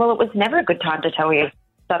she said, well, it was never a good time to tell you.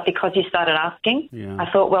 But because you started asking, I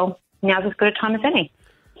thought, well, now's as good a time as any.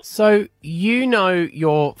 So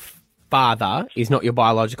your father is not your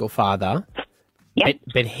biological father,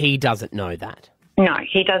 but he doesn't know that. No,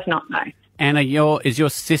 he does not know. And is your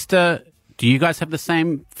sister, do you guys have the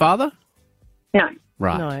same father? No.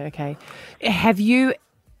 Right. No, okay. Have you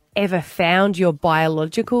ever found your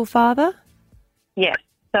biological father? Yes.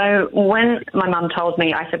 So when my mum told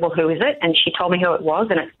me, I said, well, who is it? And she told me who it was,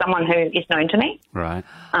 and it's someone who is known to me. Right.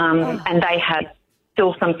 And they had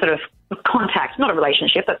still some sort of contact, not a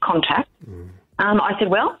relationship, but contact. I said,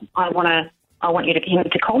 well, I want him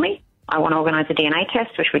to call me. I want to organise a DNA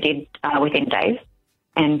test, which we did within days.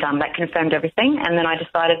 And that confirmed everything. And then I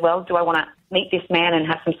decided, well, do I want to meet this man and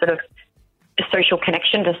have some sort of social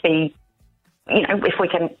connection to see,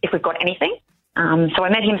 if we've got anything? So I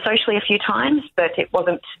met him socially a few times, but it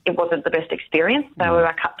wasn't the best experience. So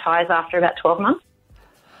I cut ties after about 12 months.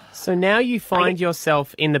 So now you find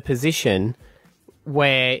yourself in the position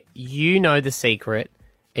where you know the secret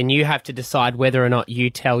and you have to decide whether or not you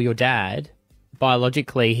tell your dad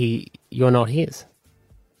biologically you're not his.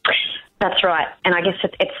 That's right. And I guess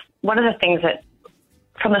it's one of the things that,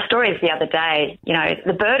 from the stories the other day,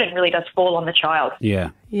 the burden really does fall on the child.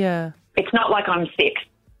 Yeah. Yeah. It's not like I'm 6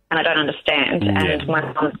 and I don't understand and my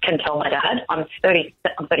mum can tell my dad. I'm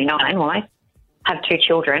 39, well, I have 2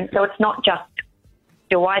 children. So it's not just,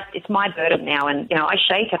 it's my burden now. And, I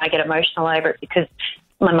shake and I get emotional over it because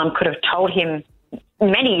my mum could have told him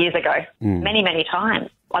many years ago, many, many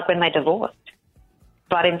times, like when they divorced.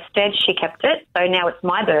 but instead she kept it. So now it's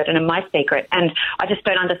my burden and my secret. And I just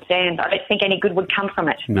don't understand. I don't think any good would come from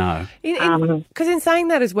it. No. Because in saying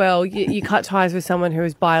that as well, you cut ties with someone who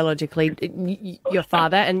is biologically your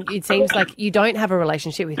father, and it seems like you don't have a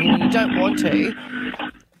relationship with him, you don't want to.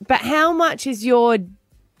 But how much is your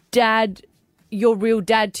dad your real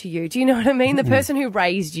dad to you? Do you know what I mean? The person who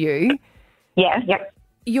raised you. Yeah, yep.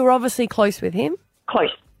 You're obviously close with him?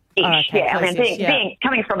 Close-ish, yeah. I mean, being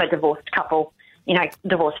coming from a divorced couple,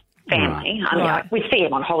 divorced family, we see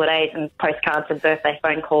him on holidays and postcards and birthday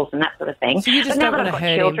phone calls and that sort of thing. So you just don't want to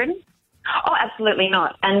hurt children, Oh, absolutely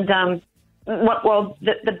not. And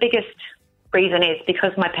the biggest reason is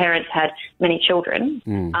because my parents had many children,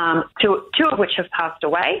 two of which have passed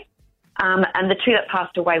away, and the two that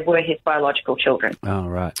passed away were his biological children. Oh,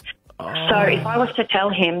 right. So if I was to tell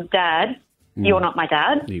him, Dad, you're not my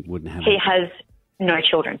dad, he wouldn't have. He has no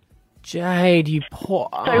children. Jade, you poor...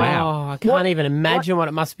 I can't even imagine what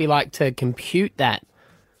it must be like to compute that.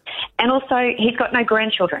 And also, he's got no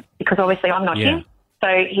grandchildren because obviously I'm not him.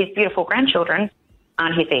 So his beautiful grandchildren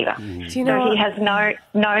aren't his either. Do you know he has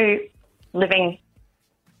no living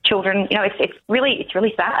children. It's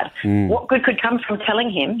really sad. What good could come from telling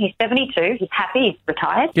him he's 72, he's happy, he's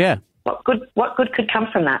retired? Yeah. What good could come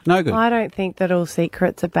from that? No good. I don't think that all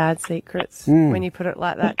secrets are bad secrets when you put it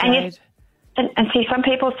like that, Jade. And see, some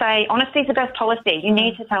people say honesty is the best policy. You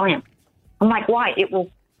need to tell him. I'm like, why? It will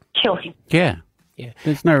kill him. Yeah.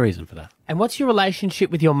 There's no reason for that. And what's your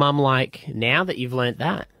relationship with your mum like now that you've learnt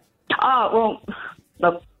that? Oh, well,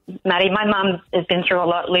 look, Maddie, my mum has been through a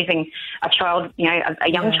lot, losing a child, a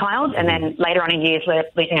young child, and then later on in years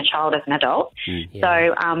losing a child as an adult.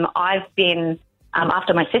 So I've been...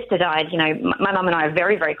 after my sister died, my mum and I are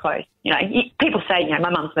very, very close. People say,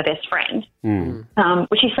 my mum's my best friend,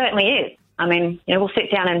 which she certainly is. I mean, we'll sit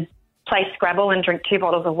down and play Scrabble and drink 2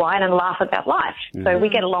 bottles of wine and laugh about life. So we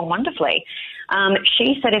get along wonderfully.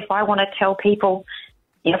 She said if I want to tell people,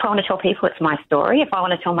 it's my story. If I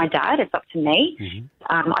want to tell my dad, it's up to me.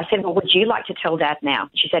 I said, well, would you like to tell Dad now?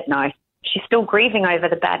 She said no. She's still grieving over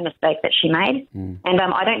the bad mistake that she made, and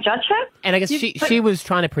I don't judge her. And I guess she was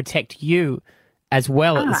trying to protect you as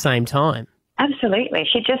well at the same time. Absolutely.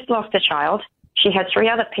 She just lost a child. She had 3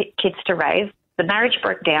 other kids to raise. The marriage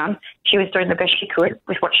broke down. She was doing the best she could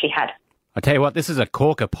with what she had. I tell you what, this is a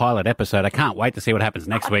corker pilot episode. I can't wait to see what happens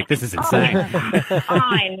next week. This is insane.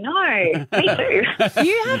 I know. Me too.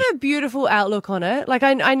 You have a beautiful outlook on it. Like,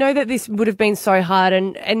 I know that this would have been so hard,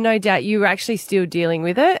 and no doubt you were actually still dealing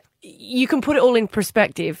with it. You can put it all in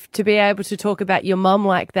perspective to be able to talk about your mum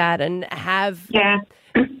like that and have...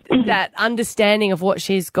 that understanding of what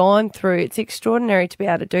she's gone through. It's extraordinary to be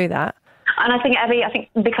able to do that. And I think, Abby,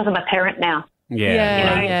 because I'm a parent now.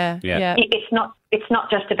 Yeah. It's not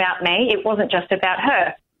just about me. It wasn't just about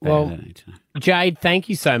her. Well, Jade, thank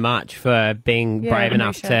you so much for being brave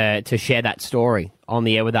enough to share that story on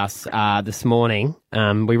the air with us this morning.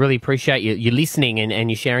 We really appreciate you listening and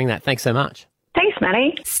you sharing that. Thanks so much. Thanks,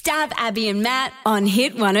 Maddie. Stab Abby and Matt on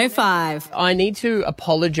Hit 105. I need to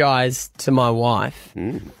apologise to my wife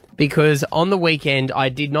because on the weekend I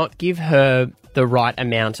did not give her the right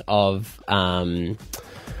amount of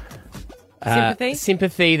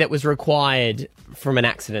sympathy that was required from an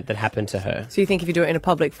accident that happened to her. So you think if you do it in a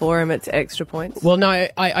public forum, it's extra points? Well, no,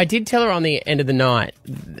 I did tell her on the end of the night,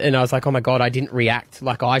 and I was like, oh, my God, I didn't react.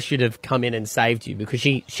 Like, I should have come in and saved you because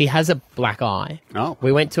she has a black eye. Oh.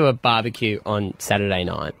 We went to a barbecue on Saturday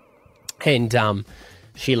night, and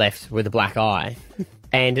she left with a black eye.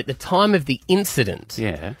 And at the time of the incident,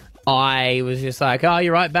 I was just like, oh,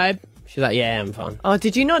 you right, babe? She's like, yeah, I'm fine. Oh,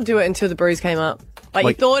 did you not do it until the bruise came up? Like,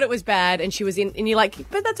 you thought it was bad, and she was in, and you're like,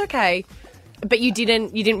 but that's okay. But you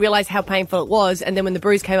didn't realise how painful it was, and then when the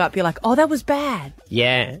bruise came up, you're like, oh, that was bad.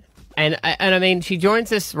 Yeah. And I mean, she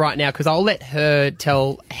joins us right now because I'll let her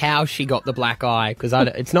tell how she got the black eye because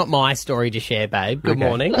it's not my story to share, babe. Good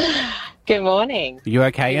morning. Good morning. You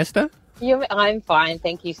okay, Esther? I'm fine,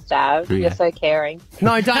 thank you, Stav. Yeah. You're so caring.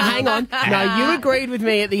 No, don't hang on. No, you agreed with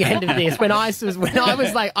me at the end of this when I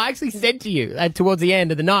was like, I actually said to you towards the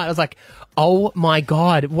end of the night, I was like, oh my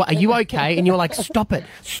God, are you okay? And you were like, stop it.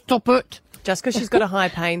 Just because she's got a high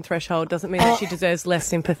pain threshold doesn't mean that she deserves less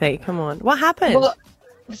sympathy. Come on. What happened? Well,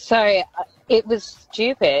 so it was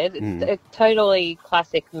stupid. It's a totally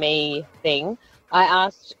classic me thing. I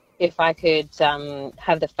asked if I could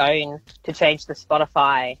have the phone to change the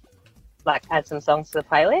Spotify, like add some songs to the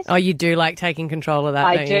playlist. Oh, you do like taking control of that,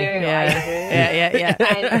 I don't do. you?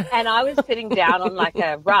 Yeah. And I was sitting down on like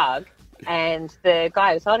a rug, and the guy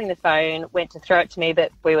who was holding the phone went to throw it to me,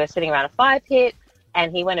 but we were sitting around a fire pit.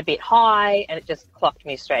 and he went a bit high, and it just clocked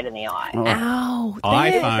me straight in the eye. Ow.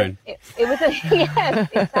 iPhone. It was a yes,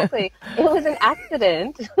 exactly. It was an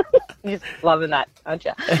accident. You're just loving that, aren't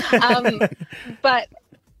you? But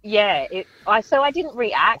yeah, so I didn't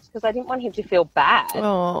react because I didn't want him to feel bad.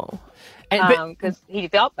 Oh, because he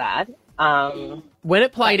felt bad. When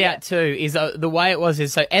it played out too, is the way it was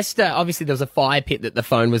is so Esther, obviously there was a fire pit that the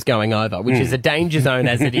phone was going over, which is a danger zone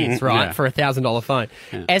as it is, right, Yeah. for a $1,000 phone.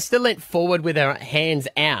 Yeah. Esther leant forward with her hands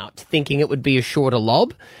out, thinking it would be a shorter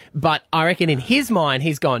lob, but I reckon in his mind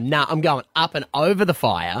he's gone, nah, I'm going up and over the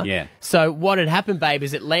fire. Yeah. So what had happened, babe,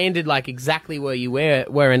 is it landed like exactly where you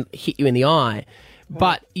were and hit you in the eye.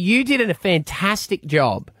 But you did a fantastic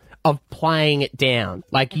job of playing it down.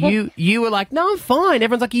 Like, you were like, no, I'm fine.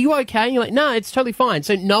 Everyone's like, are you okay? And you're like, no, it's totally fine.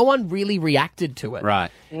 So no one really reacted to it.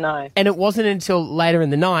 Right. No. And it wasn't until later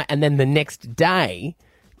in the night and then the next day,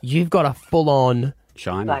 you've got a full-on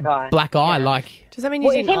China. Black eye. like... Does that mean you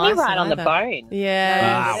Well, it didn't hit me ice right it on the either? bone.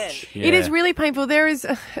 Yeah. Ouch. It is really painful. There's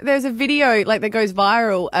a video like that goes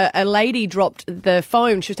viral. A lady dropped the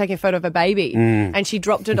phone. She was taking a photo of her baby, and she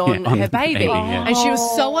dropped it on on her the baby. baby, yeah. And she was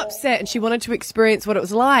so upset, and she wanted to experience what it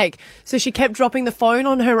was like. So she kept dropping the phone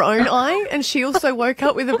on her own eye, and she also woke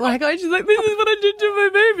up with a black eye. She's like, "This is what I did to my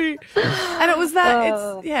baby," and it was that.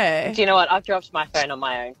 It's yeah. Do you know what? I've dropped my phone on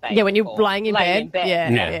my own face. Yeah, when you're before. lying in bed.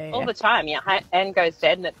 Yeah. All the time. Yeah, hand goes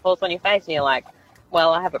dead and it falls on your face, and you're like,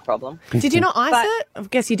 well, I have a problem. Did you not ice it? I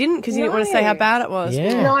guess you didn't because you didn't want to say how bad it was.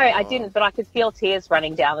 Yeah. No, I didn't, but I could feel tears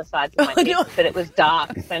running down the sides of my cheeks, but it was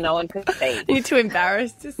dark, so no one could see. You're too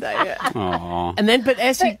embarrassed to say it. Aww. And then, but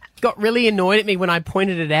Esther got really annoyed at me when I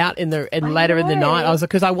pointed it out later in the night. I was like,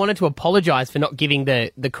 because I wanted to apologise for not giving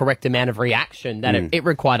the correct amount of reaction. That it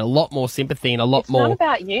required a lot more sympathy and a lot more. It's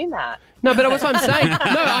not about you, Matt. No, but that's what I'm saying. No,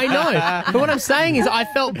 I know. But what I'm saying is I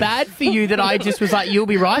felt bad for you that I just was like, you'll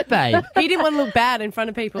be right, babe. He didn't want to look bad in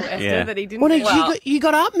front of people, Esther, that he didn't. Well, no, you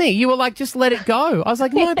got up me. You were like, just let it go. I was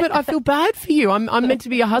like, no, but I feel bad for you. I'm meant to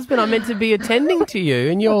be your husband. I'm meant to be attending to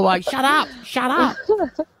you. And you're like, shut up. Is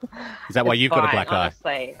that why you've got a black eye?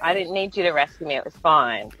 Honestly, I didn't need you to rescue me. It was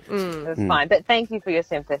fine. It was fine. But thank you for your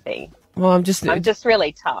sympathy. Well, I'm just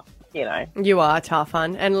really tough. You know, you are tough,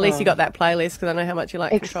 hun, and at least you got that playlist because I know how much you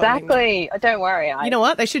like controlling. Exactly. Don't worry. You know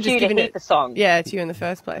what? They should just give it the song. Yeah, it's you in the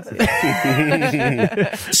first place.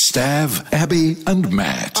 Stav, Abby, and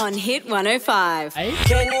Matt. On Hit 105.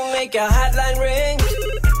 Can you make a hotline ring?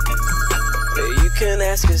 You can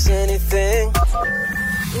ask us anything.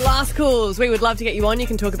 Last calls. We would love to get you on. You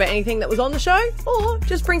can talk about anything that was on the show or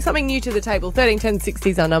just bring something new to the table.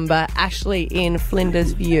 131060 is our number. Ashley in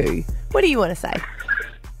Flinders View. What do you want to say?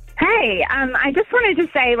 Hey, I just wanted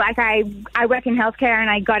to say, like, I work in healthcare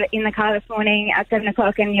and I got in the car this morning at 7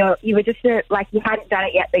 o'clock and you were just, like, you hadn't done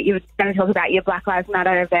it yet, but you were going to talk about your Black Lives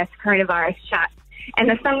Matter versus coronavirus chat. And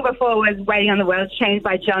the song before was Waiting on the World to Change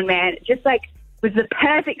by John Mann. It just, like, was the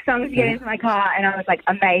perfect song to get into my car and I was like,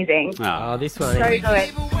 amazing. Oh, this one. So good.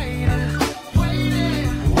 Waiting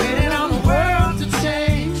on the world to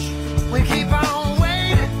change. We keep on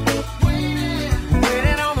waiting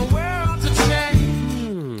on the world to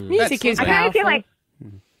change. Music is I kind of feel powerful. like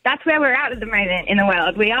that's where we're at the moment in the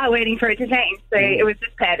world. We are waiting for it to change. So it was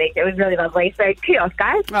just perfect. It was really lovely. So kudos,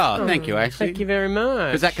 guys. Oh, thank you, Ashley. Thank you very much.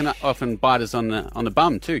 Because that can often bite us on the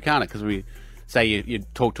bum too, can't it? Because we say you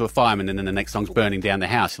talk to a fireman and then the next song's burning down the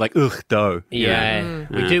house. You're like, ugh, dough. Yeah.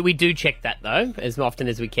 We do check that, though, as often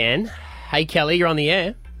as we can. Hey, Kelly, you're on the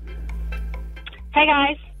air. Hey,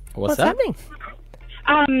 guys. What's happening?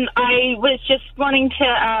 I was just wanting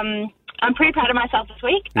to... I'm pretty proud of myself this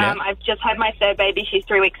week. Yeah. I've just had my third baby. She's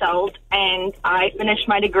 3 weeks old, and I finished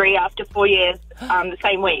my degree after 4 years the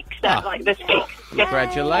same week. So, like this week.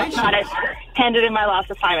 Congratulations. I handed in my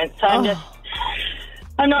last assignment. So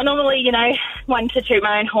I'm not normally, one to toot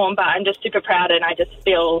my own horn, but I'm just super proud, and I just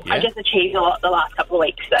feel I just achieved a lot the last couple of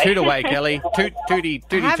weeks. So. Toot away, Kelly. Tooty.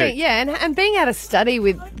 Yeah, and being able to study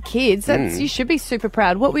with kids, you should be super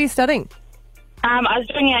proud. What were you studying? I was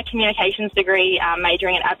doing a communications degree,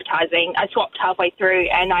 majoring in advertising. I swapped halfway through,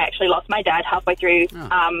 and I actually lost my dad halfway through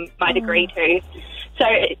my degree too. So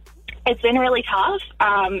it's been really tough,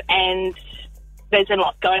 and there's been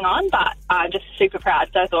lots going on, but I'm just super proud.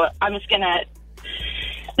 So I thought I'm just going to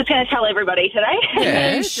tell everybody today.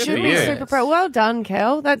 Yeah, you should be super proud. Well done,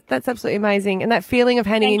 Kel. That's absolutely amazing. And that feeling of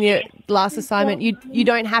handing in your last assignment, you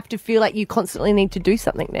don't have to feel like you constantly need to do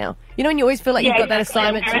something now. And you always feel like you've got that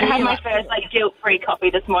assignment to do. I had my first guilt-free coffee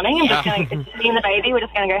this morning. I'm just going to, me and the baby, we're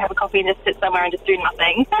just going to go have a coffee and just sit somewhere and just do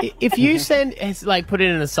nothing. If you put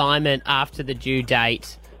in an assignment after the due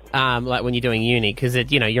date, like when you're doing uni, because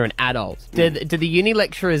you're an adult. Do the uni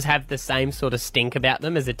lecturers have the same sort of stink about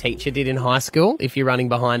them as a teacher did in high school if you're running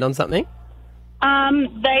behind on something?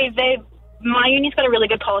 My uni's got a really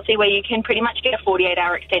good policy where you can pretty much get a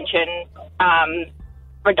 48-hour extension,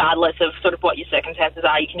 regardless of sort of what your circumstances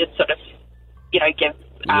are. You can just sort of, give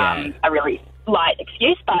a really light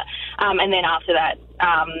excuse, but and then after that,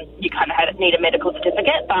 you kind of need a medical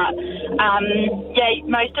certificate. But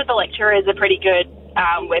most of the lecturers are pretty good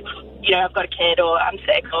with, I've got a kid or I'm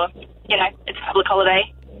sick or it's a public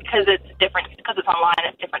holiday. Because it's different, because it's online,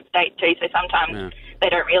 it's different states too, so sometimes they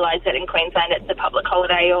don't realise that in Queensland it's a public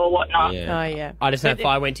holiday or whatnot. Yeah. Oh, yeah. I just know if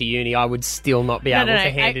I went to uni, I would still not be able to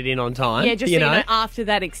hand it in on time. Yeah, just after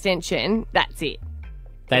that extension, that's it.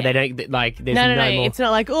 They don't, like, there's no more. It's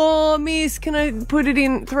not like, oh, miss, can I put it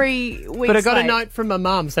in 3 weeks But I got late? a note from my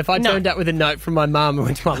mum, so if I turned up with a note from my mum and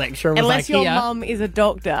went to my lecturer and was Unless like, your mum is a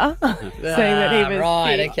doctor, saying that he was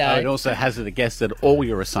right, sick. okay. I would also hazard a guess that all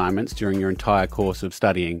your assignments during your entire course of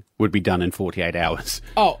studying would be done in 48 hours.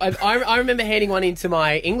 Oh, I remember handing one in to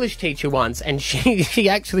my English teacher once, and she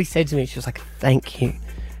actually said to me, she was like, thank you.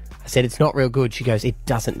 I said, it's not real good. She goes, it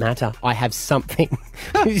doesn't matter. I have something.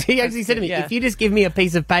 She actually said to me, if you just give me a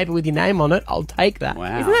piece of paper with your name on it, I'll take that.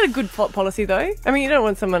 Wow. Isn't that a good policy, though? I mean, you don't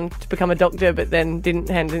want someone to become a doctor but then didn't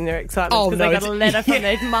hand in their excitement because they got a letter from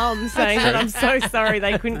their mum saying that I'm so sorry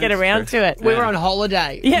they couldn't get around to it. We were on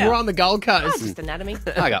holiday. Yeah. We were on the Gold Coast. Just anatomy.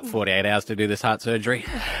 I got 48 hours to do this heart surgery.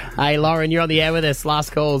 Hey, Lauren, you're on the air with us.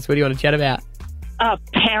 Last calls. What do you want to chat about?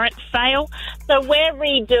 Parent fail. So we're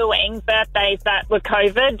redoing birthdays that were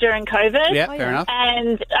during COVID. Yeah, fair enough.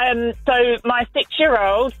 And so my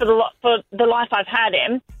 6-year-old, for the life I've had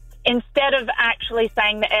him, instead of actually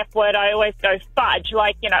saying the F word, I always go fudge,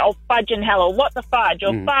 like, oh, fudge in hell, or what the fudge,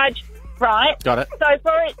 or fudge, right? Got it. So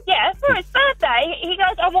for his birthday, he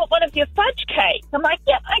goes, I want one of your fudge cakes. I'm like,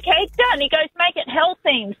 yep, okay, done. He goes, make it hell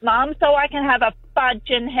themed, Mum, so I can have a fudge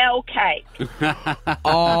and hell cake.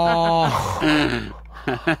 Oh.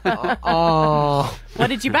 What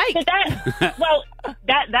did you bake?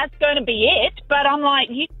 That's going to be it. But I'm like,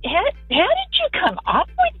 how did you come up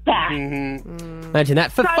with that? Imagine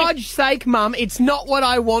that. For fudge's sake, Mum, it's not what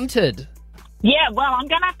I wanted. Yeah, well, I'm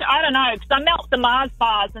going to have to, I don't know, because I melt the Mars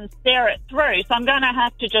bars and stare it through, so I'm going to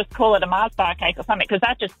have to just call it a Mars bar cake or something, because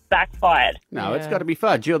that just backfired. No, it's got to be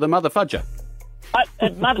fudge. You're the mother fudger.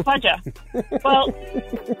 Mother fudger. Well,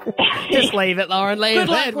 just leave it, Lauren. Leave Good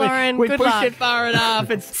luck, Lauren. We Good pushed luck. it far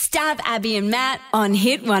enough. Stab Abby and Matt on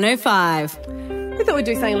Hit 105. We thought we'd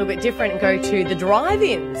do something a little bit different and go to the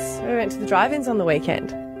drive-ins. We went to the drive-ins on the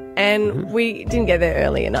weekend, and we didn't get there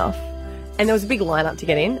early enough. And there was a big lineup to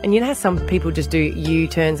get in. And you know how some people just do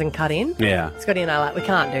U-turns and cut in? Yeah. Scotty and I we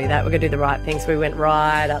can't do that. We're going to do the right thing. So we went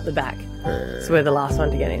right up the back. So we're the last one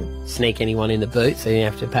to get in. Sneak anyone in the boot so you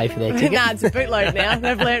have to pay for their ticket. Nah, it's a bootload now.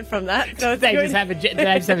 They've learnt from that. So it's They good. just have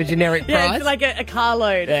a generic price. Yeah, it's like a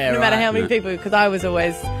carload, Yeah, no matter right. how many people, because I was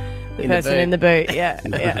always the person in the boot. Yeah,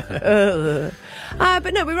 yeah.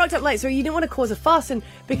 But no, we rocked up late, so you didn't want to cause a fuss. And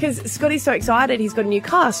because Scotty's so excited, he's got a new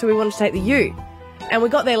car, so we wanted to take the U. And we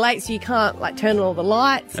got there late, so you can't turn on all the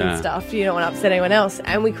lights and stuff. You don't want to upset anyone else.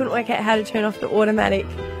 And we couldn't work out how to turn off the automatic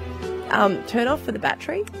turn off for the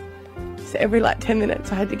battery. So every 10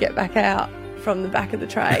 minutes, I had to get back out from the back of the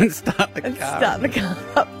tray and start the car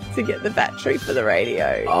up to get the battery for the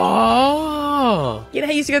radio. Oh, you know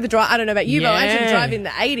how you used to go to the drive? I don't know about you, but I used to drive in the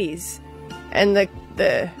 80s, and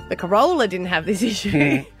the Corolla didn't have this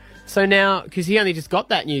issue. So now, because he only just got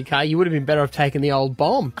that new car, you would have been better off taking the old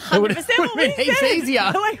bomb. 100% It would have been heaps easier.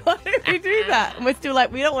 Like, why did we do that? And we're still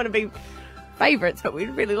we don't want to be favourites, but we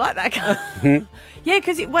really like that car. Yeah,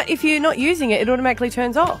 because if you're not using it, it automatically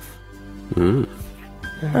turns off.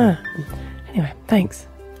 Anyway, thanks.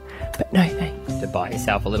 But no thanks. To buy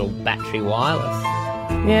yourself a little battery wireless.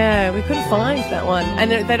 Yeah, we couldn't find that one. And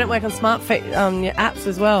they don't work on smart apps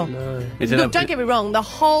as well. No. Look, don't get me wrong,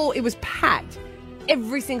 it was packed.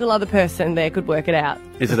 Every single other person there could work it out.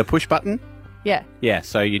 Is it a push button? Yeah. Yeah,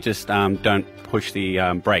 so you just don't push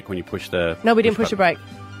the brake when you push the... No, we didn't push the brake.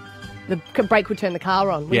 The brake would turn the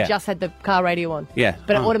car on. We just had the car radio on. Yeah.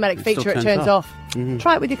 But an automatic feature, it turns off. Mm-hmm.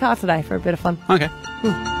 Try it with your car today for a bit of fun. Okay.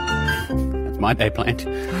 That's my day planned.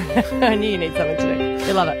 I knew you need something to do.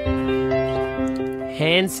 You'll love it.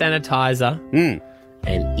 Hand sanitizer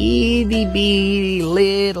and itty-bitty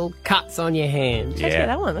little cuts on your hands. Actually,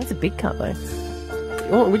 that one, that's a big cut though.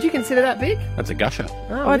 Oh, would you consider that big? That's a gusher.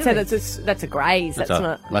 Oh, I'd say that's a graze. That's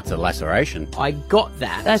not. That's a laceration. I got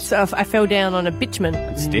that. That's I fell down on a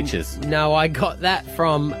bitumen. Stitches. No, I got that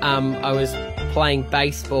from I was playing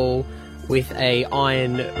baseball with a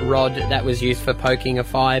iron rod that was used for poking a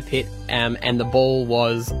fire pit, and the ball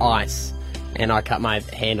was ice. And I cut my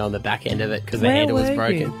hand on the back end of it because the handle was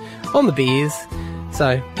broken. On the beers.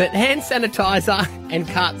 So, but hand sanitizer and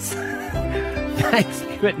cuts. Thanks,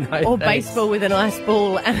 but no Or thanks. baseball with an ice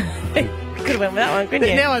ball. Could have went with that one, couldn't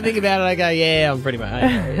you? Now I think about it, I go, yeah, I'm pretty much...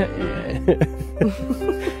 Yeah.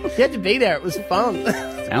 You had to be there. It was fun.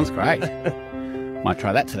 Sounds great. Might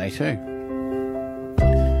try that today too.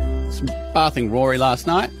 Was bathing Rory last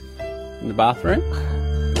night in the bathroom.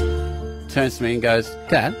 Turns to me and goes,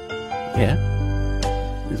 Dad, yeah,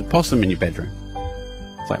 there's a possum in your bedroom.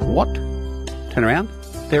 It's like, what? Turn around.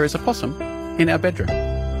 There is a possum in our bedroom.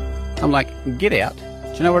 I'm like, get out.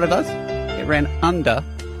 Do you know what it does? It ran under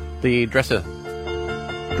the dresser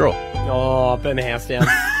drawer. Oh, burn the house down.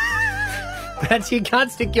 But you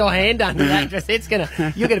can't stick your hand under that dress.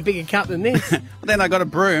 You'll get a bigger cut than this. Well, then I got a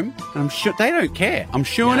broom, and I'm sure they don't care. I'm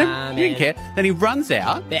shooing him. He didn't care. Then he runs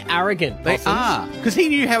out. They're arrogant. They are. Because he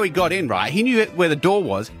knew how he got in, right? He knew where the door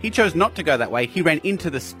was. He chose not to go that way. He ran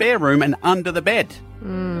into the spare room and under the bed.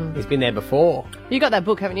 He's been there before. You got that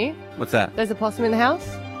book, haven't you? What's that? There's a possum in the house?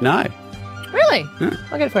 No. Really? Yeah.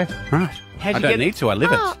 I'll get it for you. Right. I don't need to. I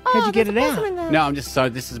live it. How'd you get it out? No, I'm just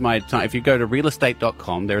this is my time. If you go to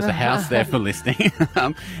realestate.com, there is a house there for listing.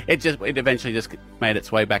 It eventually just made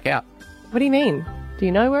its way back out. What do you mean? Do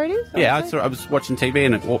you know where it is? Yeah, I was watching TV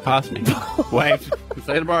and it walked past me. Waved.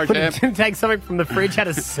 See you tomorrow, champ. Didn't take something from the fridge, had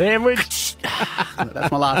a sandwich.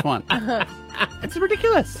 That's my last one. It's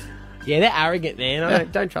ridiculous. Yeah, they're arrogant, man. I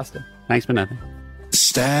don't trust them. Thanks for nothing.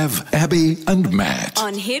 Stav, Abby and Matt.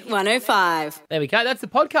 On Hit 105. There we go. That's the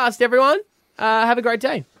podcast, everyone. Have a great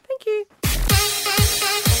day. Thank you.